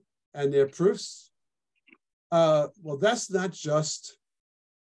Euclid and their proofs? Well, that's not just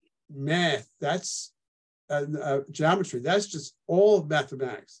math, that's geometry, that's just all of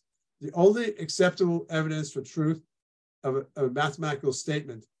mathematics. The only acceptable evidence for truth of a mathematical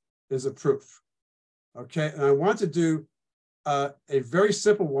statement is a proof. Okay, and I want to do a very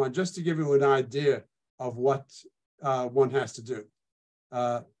simple one just to give you an idea of what one has to do.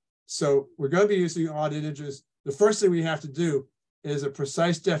 So we're going to be using odd integers. The first thing we have to do is a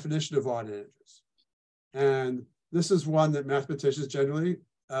precise definition of odd integers. And this is one that mathematicians generally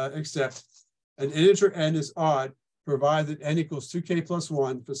accept. An integer n is odd, provided n equals 2k plus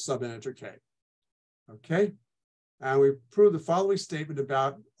 1 for some integer k. Okay? And we prove the following statement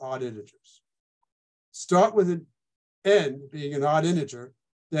about odd integers. Start with an n being an odd integer,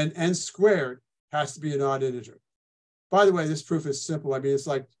 then n squared has to be an odd integer. By the way, this proof is simple. I mean, it's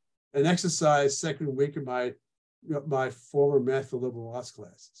like an exercise second week of my former math for liberal arts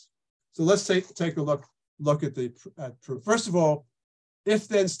classes. So let's take a look at the proof. First of all,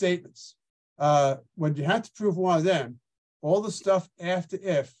 if-then statements. When you have to prove one of them, all the stuff after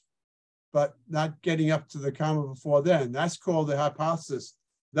if, but not getting up to the comma before then, that's called the hypothesis.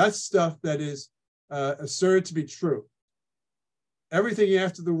 That's stuff that is asserted to be true. Everything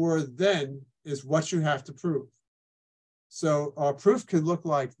after the word then is what you have to prove. So our proof can look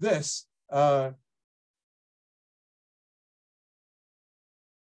like this. We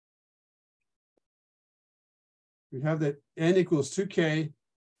have that n equals 2k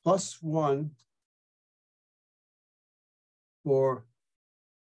plus 1 for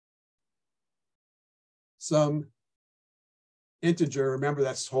some integer. Remember,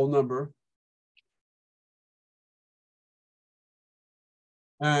 that's whole number.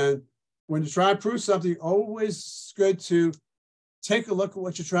 And when you try to prove something, always good to take a look at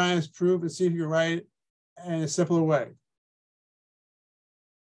what you're trying to prove and see if you're right in a simpler way.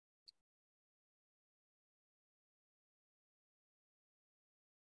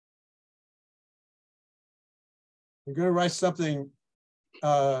 I'm going to write something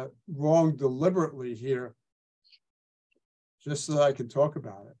wrong deliberately here, just so that I can talk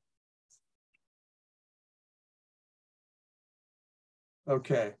about it.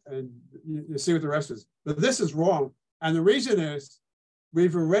 Okay, and you see what the rest is. But this is wrong. And the reason is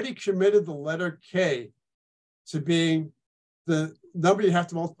we've already committed the letter K to being the number you have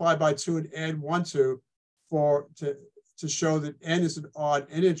to multiply by 2 and add 1 to show that n is an odd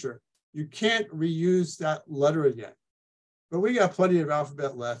integer. You can't reuse that letter again. But we got plenty of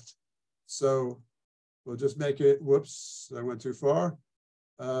alphabet left. So we'll just make it, whoops, I went too far.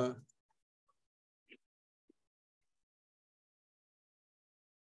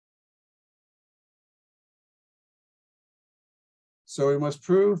 So we must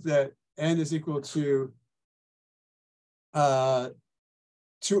prove that n is equal to 2r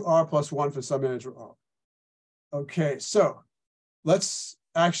plus 1 for some integer r. Okay, so let's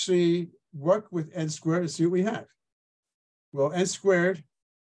actually work with n squared and see what we have. Well, n squared,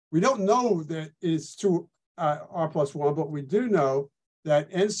 we don't know that it's 2r plus 1, but we do know that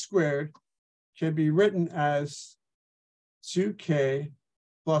n squared can be written as 2k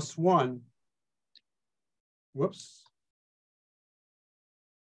plus 1. Whoops.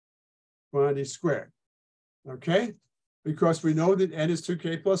 Quantity squared, okay? Because we know that n is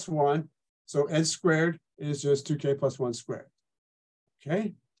 2k plus 1, so n squared is just 2k plus 1 squared,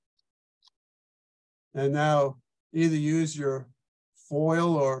 okay? And now either use your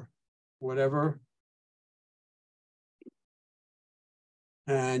FOIL or whatever,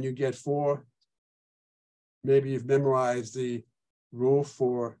 and you get 4. Maybe you've memorized the rule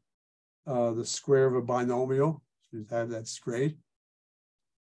for the square of a binomial. You have that's great.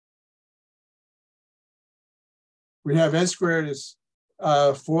 We have n squared is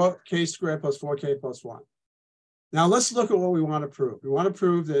 4k squared plus 4k plus 1. Now let's look at what we want to prove. We want to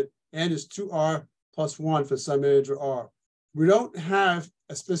prove that n is 2r plus 1 for some integer r. We don't have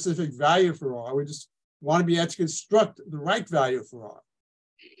a specific value for r. We just want to be able to construct the right value for r.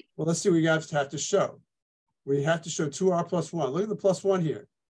 Well, let's see what we have to show. We have to show 2r plus 1. Look at the plus 1 here.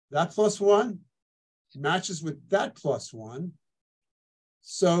 That plus 1 matches with that plus 1.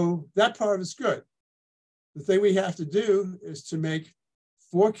 So that part is good. The thing we have to do is to make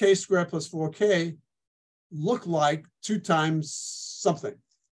 4k squared plus 4k look like 2 times something,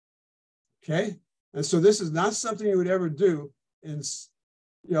 okay? And so this is not something you would ever do in,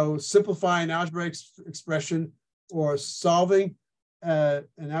 simplifying an algebraic expression or solving an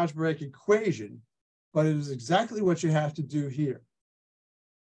algebraic equation. but it is exactly what you have to do here.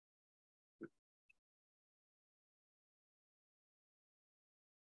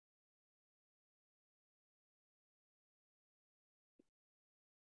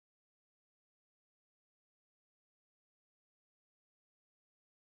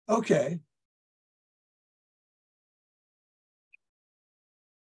 Okay.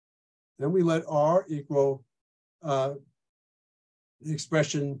 Then we let R equal the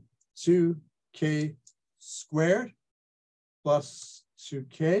expression 2k squared plus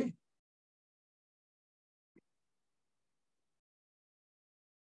 2k.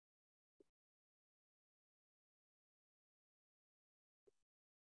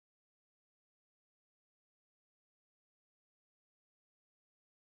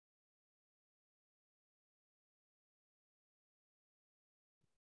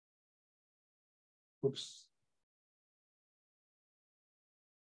 Oops.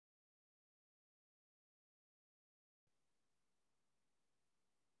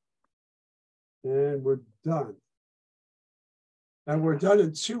 And we're done. And we're done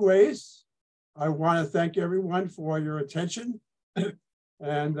in two ways. I want to thank everyone for your attention,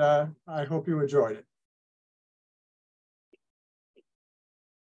 and I hope you enjoyed it.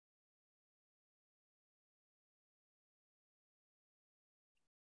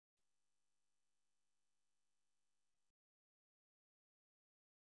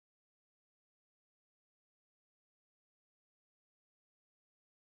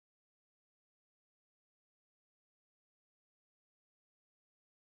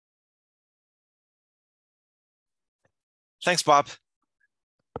 Thanks, Bob.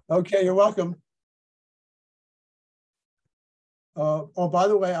 Okay, you're welcome. Oh, by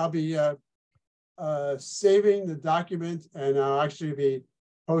the way, I'll be saving the document, and I'll actually be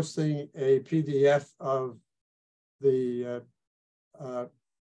posting a PDF of the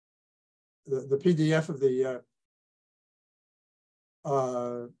PDF of the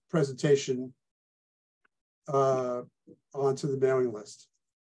presentation onto the mailing list.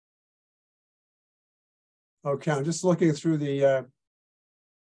 Okay, I'm just looking through the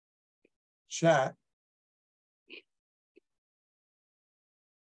chat.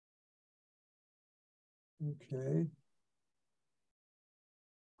 Okay.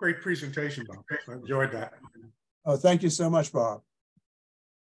 Great presentation, Bob. I enjoyed that. Oh, thank you so much, Bob.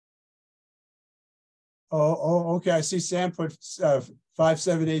 Oh, okay. I see Sam put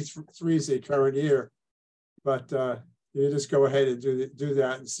 5783 is the current year, but you just go ahead and do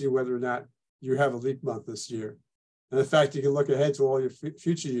that and see whether or not you have a leap month this year. And in fact, you can look ahead to all your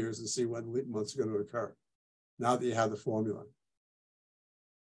future years and see when leap months are going to occur now that you have the formula.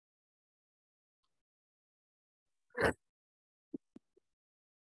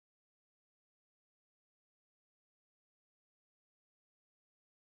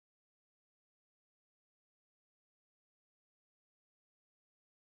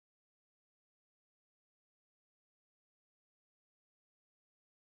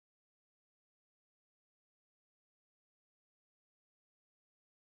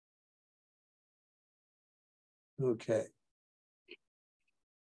 Okay.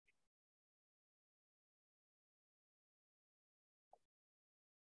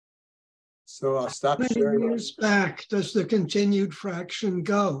 So I'll stop sharing. How many years back does the continued fraction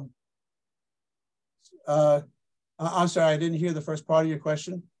go? I'm sorry, I didn't hear the first part of your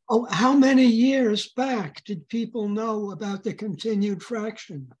question. Oh, how many years back did people know about the continued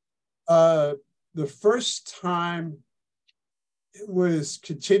fraction? The first time it was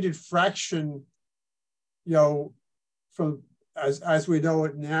continued fraction, you know, from as we know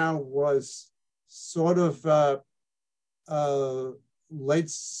it now, was sort of late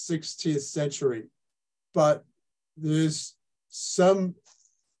 16th century, but there's some,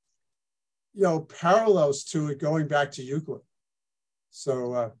 you know, parallels to it going back to Euclid.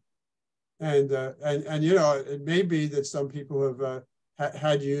 So, and you know, it may be that some people have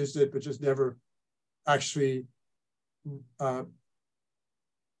had used it, but just never actually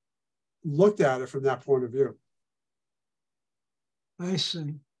looked at it from that point of view. I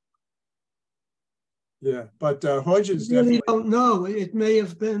see. Yeah, but Huygens really definitely don't know. It may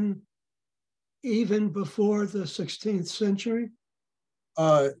have been even before the 16th century.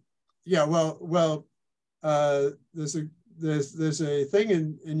 Yeah, well, there's a thing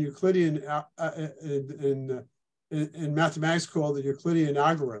in Euclidean in mathematics called the Euclidean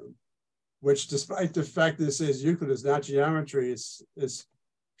algorithm, which, despite the fact that it says Euclid is not geometry, it's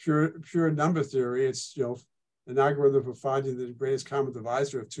pure number theory. It's, you know, an algorithm for finding the greatest common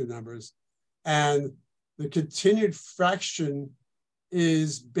divisor of two numbers, and the continued fraction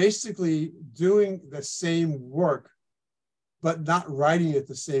is basically doing the same work, but not writing it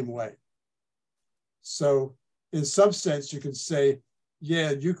the same way. So in some sense, you could say,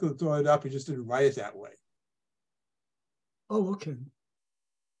 yeah, Euclid thought it up, he just didn't write it that way. Oh, okay.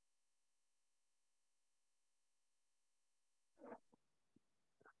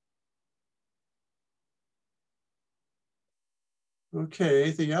 Okay,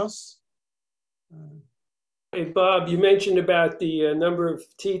 anything else? Hey, Bob, you mentioned about the number of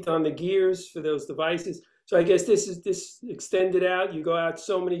teeth on the gears for those devices. So I guess this extended out. You go out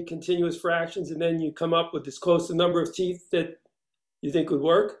so many continuous fractions, and then you come up with this close to number of teeth that you think would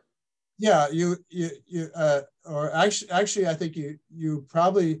work. Yeah, or actually, I think you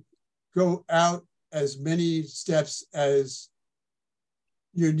probably go out as many steps as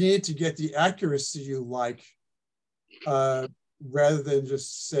you need to get the accuracy you like, rather than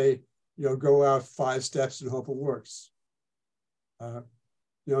just say, go out 5 steps and hope it works. In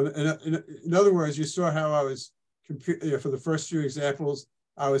other words, you saw how I was for the first few examples,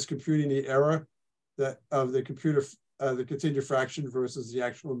 I was computing the error of the computer, the continued fraction versus the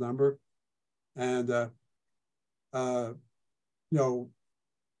actual number, and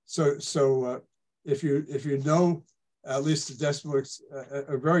so if you know at least the decimal,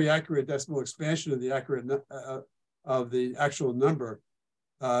 a very accurate decimal expansion of the of the actual number,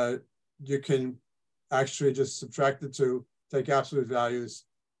 you can actually just subtract the 2, take absolute values,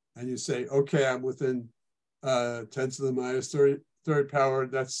 and you say, okay, I'm within 10 to the minus third power.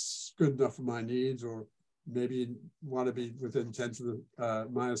 That's good enough for my needs, or maybe you want to be within 10 to the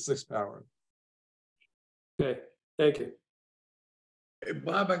minus 6 power. Okay, thank you. Hey,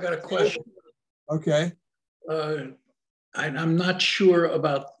 Bob, I got a question. Okay. I'm not sure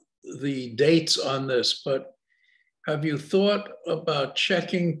about the dates on this, but have you thought about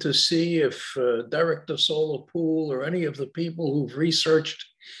checking to see if Derek de Sola-Pool or any of the people who've researched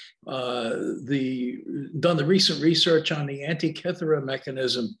done the recent research on the Antikythera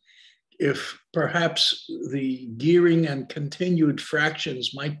mechanism, if perhaps the gearing and continued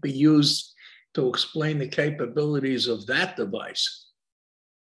fractions might be used to explain the capabilities of that device?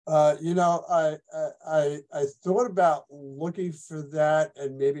 I thought about looking for that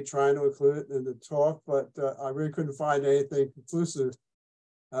and maybe trying to include it in the talk, but I really couldn't find anything conclusive.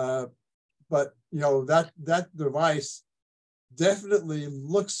 But that device definitely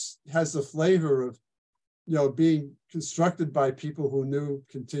has the flavor of being constructed by people who knew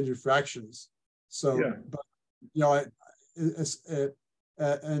continued fractions. So, yeah. But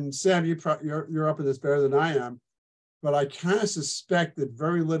and Sam, you're up in this better than I am. But I kind of suspect that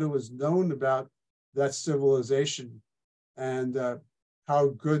very little was known about that civilization and how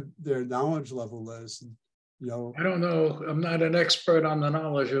good their knowledge level is. I don't know. I'm not an expert on the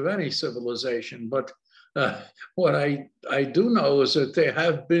knowledge of any civilization, but what I do know is that there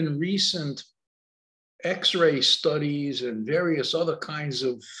have been recent X-ray studies and various other kinds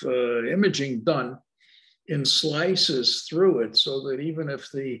of imaging done in slices through it, so that even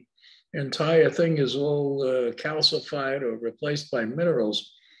if the entire thing is all calcified or replaced by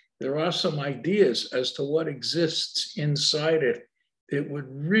minerals, there are some ideas as to what exists inside it. It would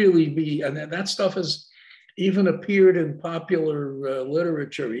really be, and that stuff has even appeared in popular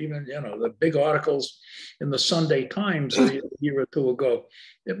literature, even, the big articles in the Sunday Times a year or 2 ago.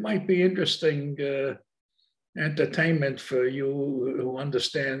 It might be interesting entertainment for you who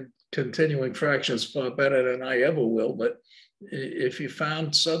understand continuing fractions far better than I ever will, but if you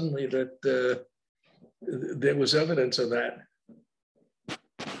found suddenly that there was evidence of that.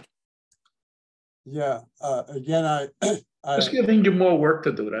 Yeah. Again, I just giving you more work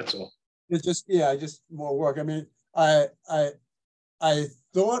to do. That's all. It's just more work. I mean, I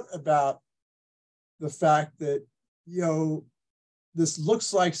thought about the fact that this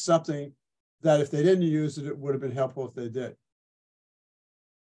looks like something that if they didn't use it, it would have been helpful if they did.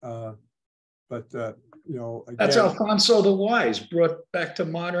 Again, that's Alfonso the Wise, brought back to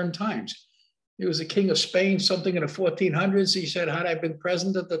modern times. He was the king of Spain, something in the 1400s. He said, had I been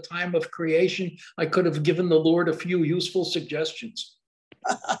present at the time of creation, I could have given the Lord a few useful suggestions.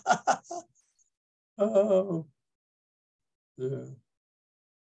 Oh, yeah.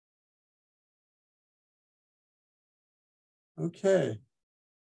 Okay.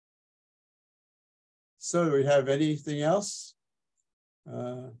 So do we have anything else?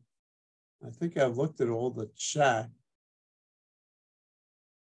 I think I've looked at all the chat.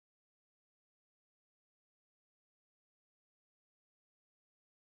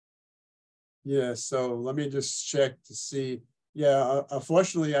 Yeah, so let me just check to see. Yeah,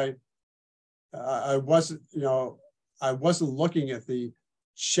 unfortunately, I wasn't, I wasn't looking at the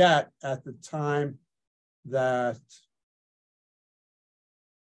chat at the time that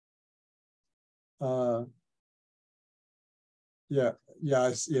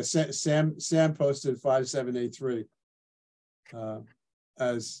Sam posted 5783.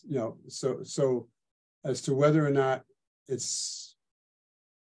 As you know, so as to whether or not it's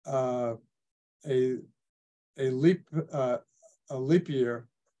a leap year,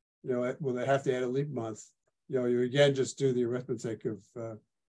 you know, will they have to add a leap month? You know, you again just do the arithmetic of.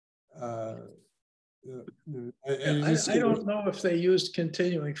 I don't know if they used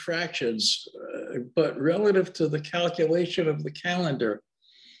continuing fractions, but relative to the calculation of the calendar,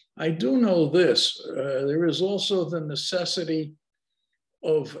 I do know this. There is also the necessity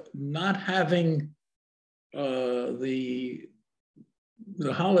of not having the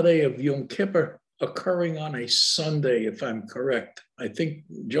holiday of Yom Kippur occurring on a Sunday, if I'm correct. I think,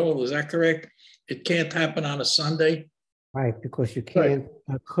 Joel, is that correct? It can't happen on a Sunday? Right, because you can't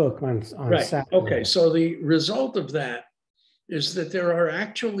cook on right. Saturday. Okay, so the result of that is that there are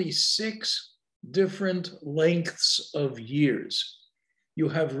actually 6 different lengths of years. You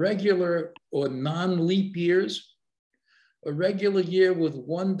have regular or non-leap years, a regular year with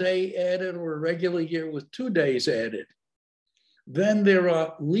 1 day added, or a regular year with 2 days added. Then there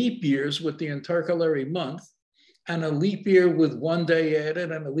are leap years with the intercalary month, and a leap year with 1 day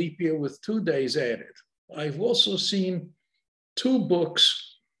added, and a leap year with 2 days added. I've also seen 2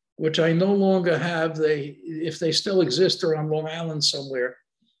 books, which I no longer have, if they still exist, are on Long Island somewhere,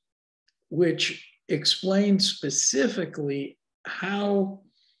 which explain specifically how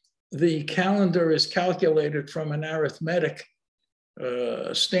the calendar is calculated from an arithmetic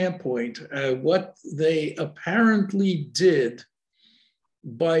standpoint. What they apparently did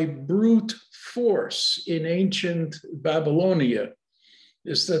by brute force in ancient Babylonia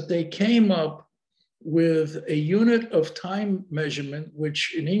is that they came up with a unit of time measurement,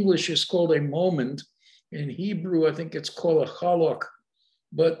 which in English is called a moment. In Hebrew, I think it's called a chalok,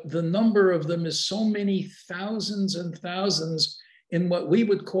 but the number of them is so many thousands and thousands in what we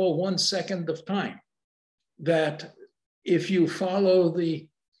would call 1 second of time, that if you follow the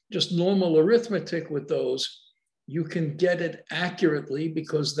just normal arithmetic with those, you can get it accurately,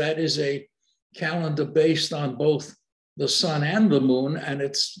 because that is a calendar based on both the sun and the moon, and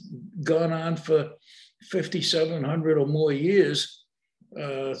it's gone on for 5,700 or more years.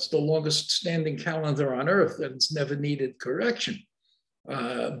 It's the longest standing calendar on earth, and it's never needed correction.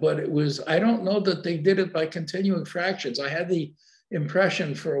 But it was, I don't know that they did it by continuing fractions. I had the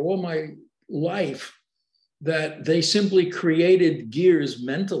impression for all my life that they simply created gears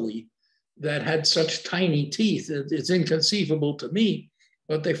mentally that had such tiny teeth. It's inconceivable to me,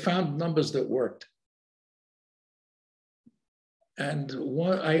 but they found numbers that worked. And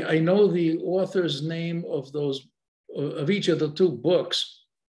I know the author's name of each of the 2 books.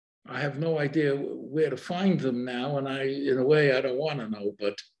 I have no idea where to find them now, and in a way, I don't want to know,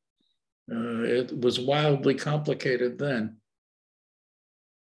 but it was wildly complicated then.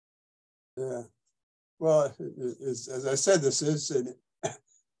 Yeah, well, as I said, this is an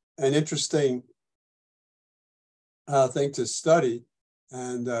interesting thing to study,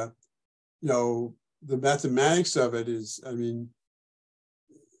 and you know, the mathematics of it is, I'm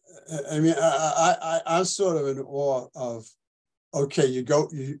sort of in awe of, okay, you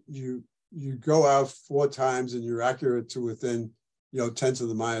go out 4 times and you're accurate to within, you know, 10 to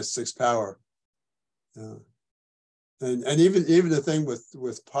the minus 6 power, and even the thing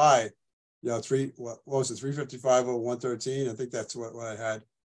with pi, you know, what was it, 355 over 113? I think that's what I had.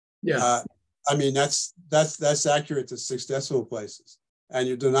 Yeah. That's accurate to 6 decimal places, and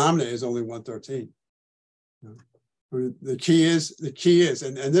your denominator is only 113. The key is,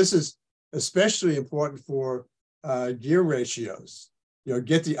 and this is especially important for gear ratios. You know,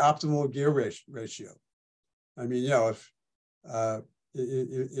 get the optimal gear ratio. I mean, you know,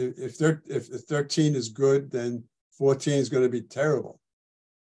 if 13 is good, then 14 is going to be terrible.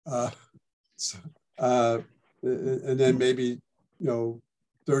 And then maybe, you know,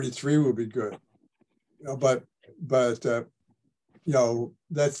 33 would be good. You know, but you know,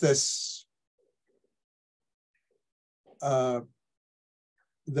 that's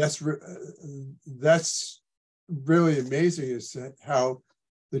really amazing, is how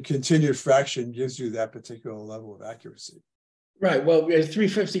the continued fraction gives you that particular level of accuracy. Right. Well,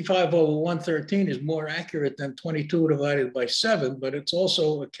 355 over 113 is more accurate than 22 divided by 7, but it's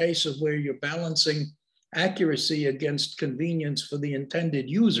also a case of where you're balancing accuracy against convenience for the intended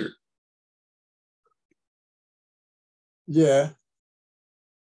user. Yeah.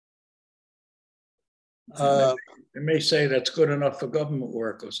 They may say that's good enough for government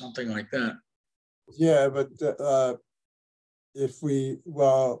work or something like that. Yeah, but if we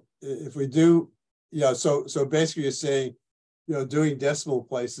do, yeah, so basically you're saying, you know, doing decimal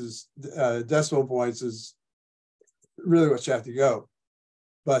points is really what you have to go.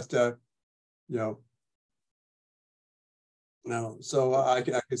 But you know, no. So I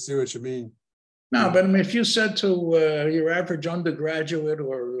can see what you mean. No, but I mean, if you said to your average undergraduate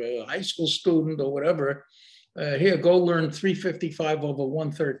or high school student or whatever, here, go learn 355 over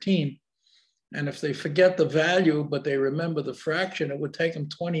 113. And if they forget the value, but they remember the fraction, it would take them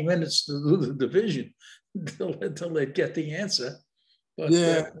 20 minutes to do the division until they get the answer. But,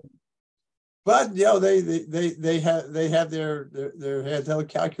 yeah. But you know, they have their handheld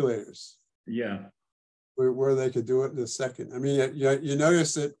calculators. Yeah. Where they could do it in a second. I mean, you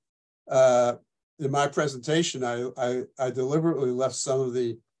notice that in my presentation, I deliberately left some of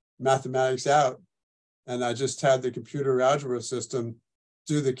the mathematics out, and I just had the computer algebra system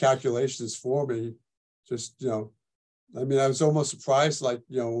do the calculations for me. Just, you know, I mean, I was almost surprised, like,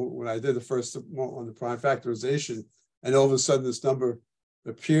 you know, when I did the first one on the prime factorization, and all of a sudden this number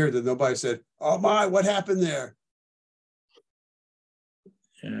appeared and nobody said, "Oh my, what happened there?"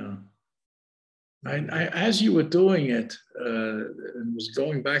 Yeah. I as you were doing it, and was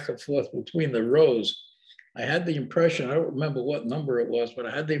going back and forth between the rows, I had the impression, I don't remember what number it was, but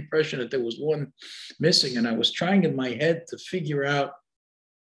I had the impression that there was one missing, and I was trying in my head to figure out,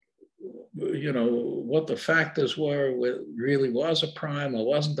 you know, what the factors were, whether it really was a prime or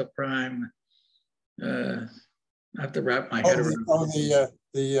wasn't a prime. I have to wrap my head around.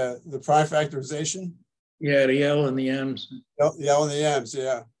 The prime factorization? Yeah, the L and the M's. The L and the M's,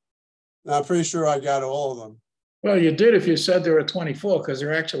 yeah. I'm pretty sure I got all of them. Well, you did if you said there were 24, because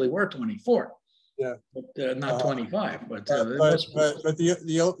there actually were 24. Yeah, but not 25. But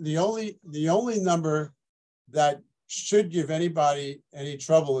the only number that should give anybody any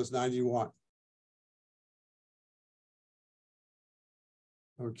trouble is 91.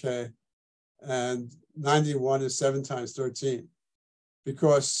 Okay, and 91 is 7 times 13,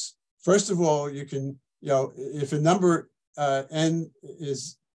 because first of all, you can, you know, if a number n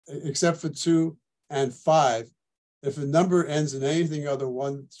is, except for 2 and 5, if a number ends in anything other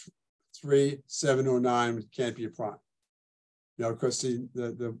 1, 3, 7, or 9, it can't be a prime. You know, because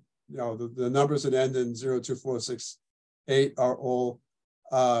the numbers that end in 0, 2, 4, 6, 8 are all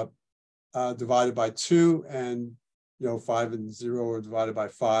divided by 2, and 5 and 0 are divided by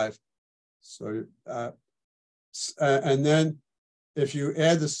 5. So and then if you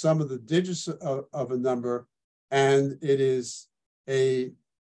add the sum of the digits of a number and it is a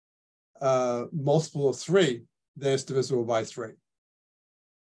multiple of 3, then it's divisible by 3.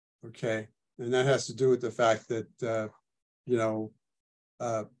 Okay, and that has to do with the fact that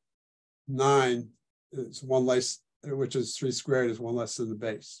 9 is 1 less, which is 3 squared, is 1 less than the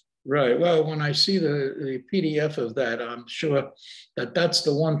base. Right. Well, when I see the PDF of that, I'm sure that that's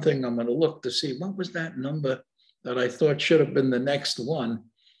the one thing I'm going to look to see. What was that number that I thought should have been the next one?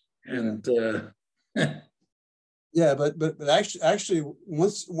 And yeah, but actually,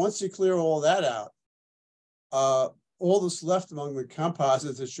 once you clear all that out, all that's left among the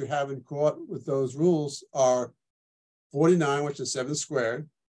composites that you haven't caught with those rules are 49, which is 7 squared,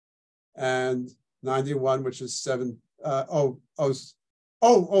 and 91, which is 7.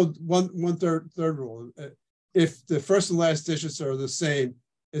 One third rule. If the first and last digits are the same,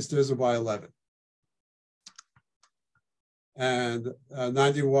 it's divisible by 11. And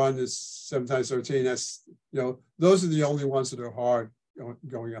 91 is 7 times 13. That's, those are the only ones that are hard,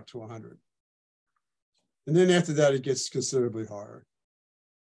 going up to 100. And then after that, it gets considerably harder.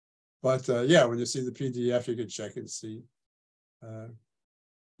 But yeah, when you see the PDF, you can check and see. And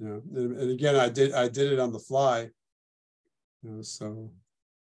again, I did it on the fly. So.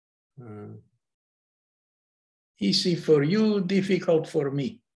 Easy for you, difficult for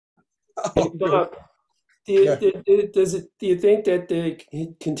me. Bob, do you think that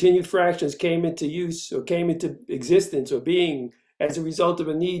the continued fractions came into use or came into existence or being as a result of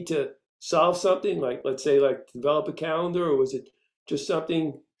a need to solve something, like, let's say, like develop a calendar, or was it just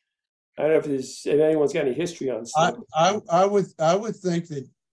something? I don't know if anyone's got any history on something. I would think that,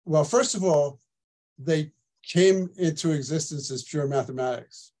 well, first of all, they came into existence as pure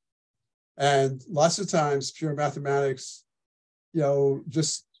mathematics. And lots of times pure mathematics,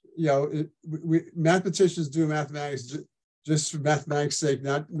 mathematicians do mathematics just for mathematics' sake,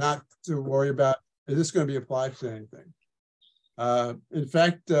 not to worry about, is this going to be applied to anything? In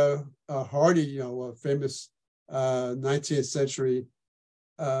fact, Hardy, a famous 19th century,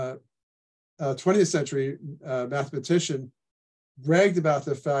 20th century mathematician, bragged about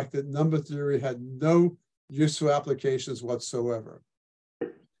the fact that number theory had no useful applications whatsoever,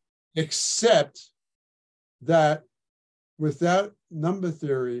 except that without number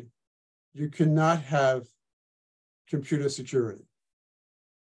theory, you cannot have computer security.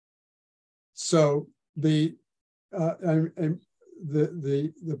 So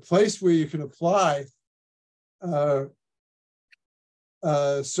the place where you can apply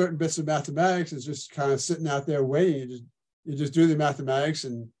certain bits of mathematics is just kind of sitting out there waiting. You just do the mathematics,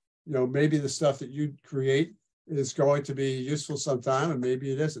 and maybe the stuff that you create is going to be useful sometime, and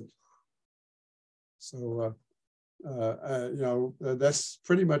maybe it isn't. So that's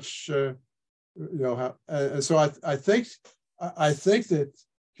pretty much how. And so I think that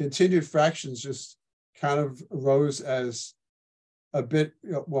continued fractions just kind of arose as a bit.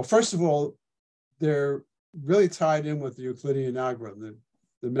 Well, first of all, they're really tied in with the Euclidean algorithm,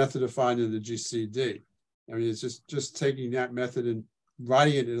 the method of finding the GCD. I mean, it's just taking that method and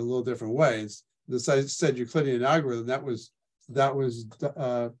writing it in a little different way. As I said, Euclidean algorithm, that was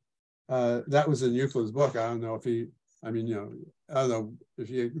in Euclid's book. I don't know if I don't know if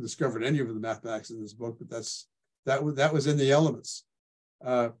he discovered any of the mathematics in this book, but that was in the Elements.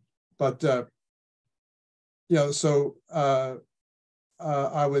 I would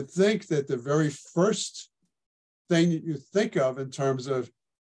think that the very first thing that you think of in terms of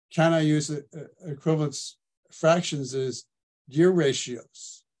can I use equivalence fractions is gear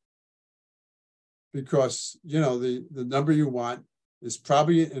ratios, because the number you want is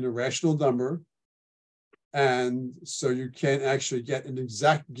probably an irrational number, and so you can't actually get an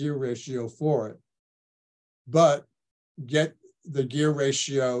exact gear ratio for it, but get the gear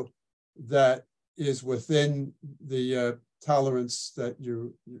ratio that is within the tolerance that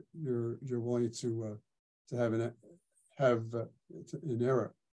you're willing to have an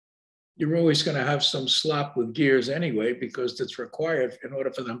error. You're always going to have some slop with gears anyway, because it's required in order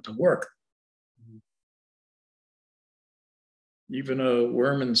for them to work. Even a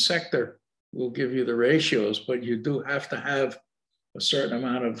Wurman sector will give you the ratios, but you do have to have a certain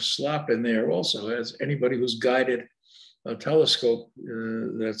amount of slop in there also. As anybody who's guided a telescope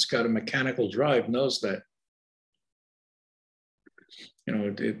that's got a mechanical drive knows that.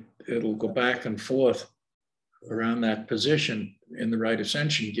 It'll go back and forth around that position in the right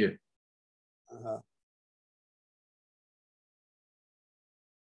ascension gear.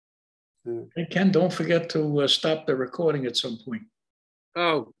 Hey, Ken, don't forget to stop the recording at some point.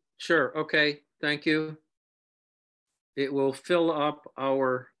 Oh, sure. Okay. Thank you. It will fill up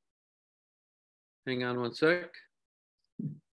our, hang on one sec.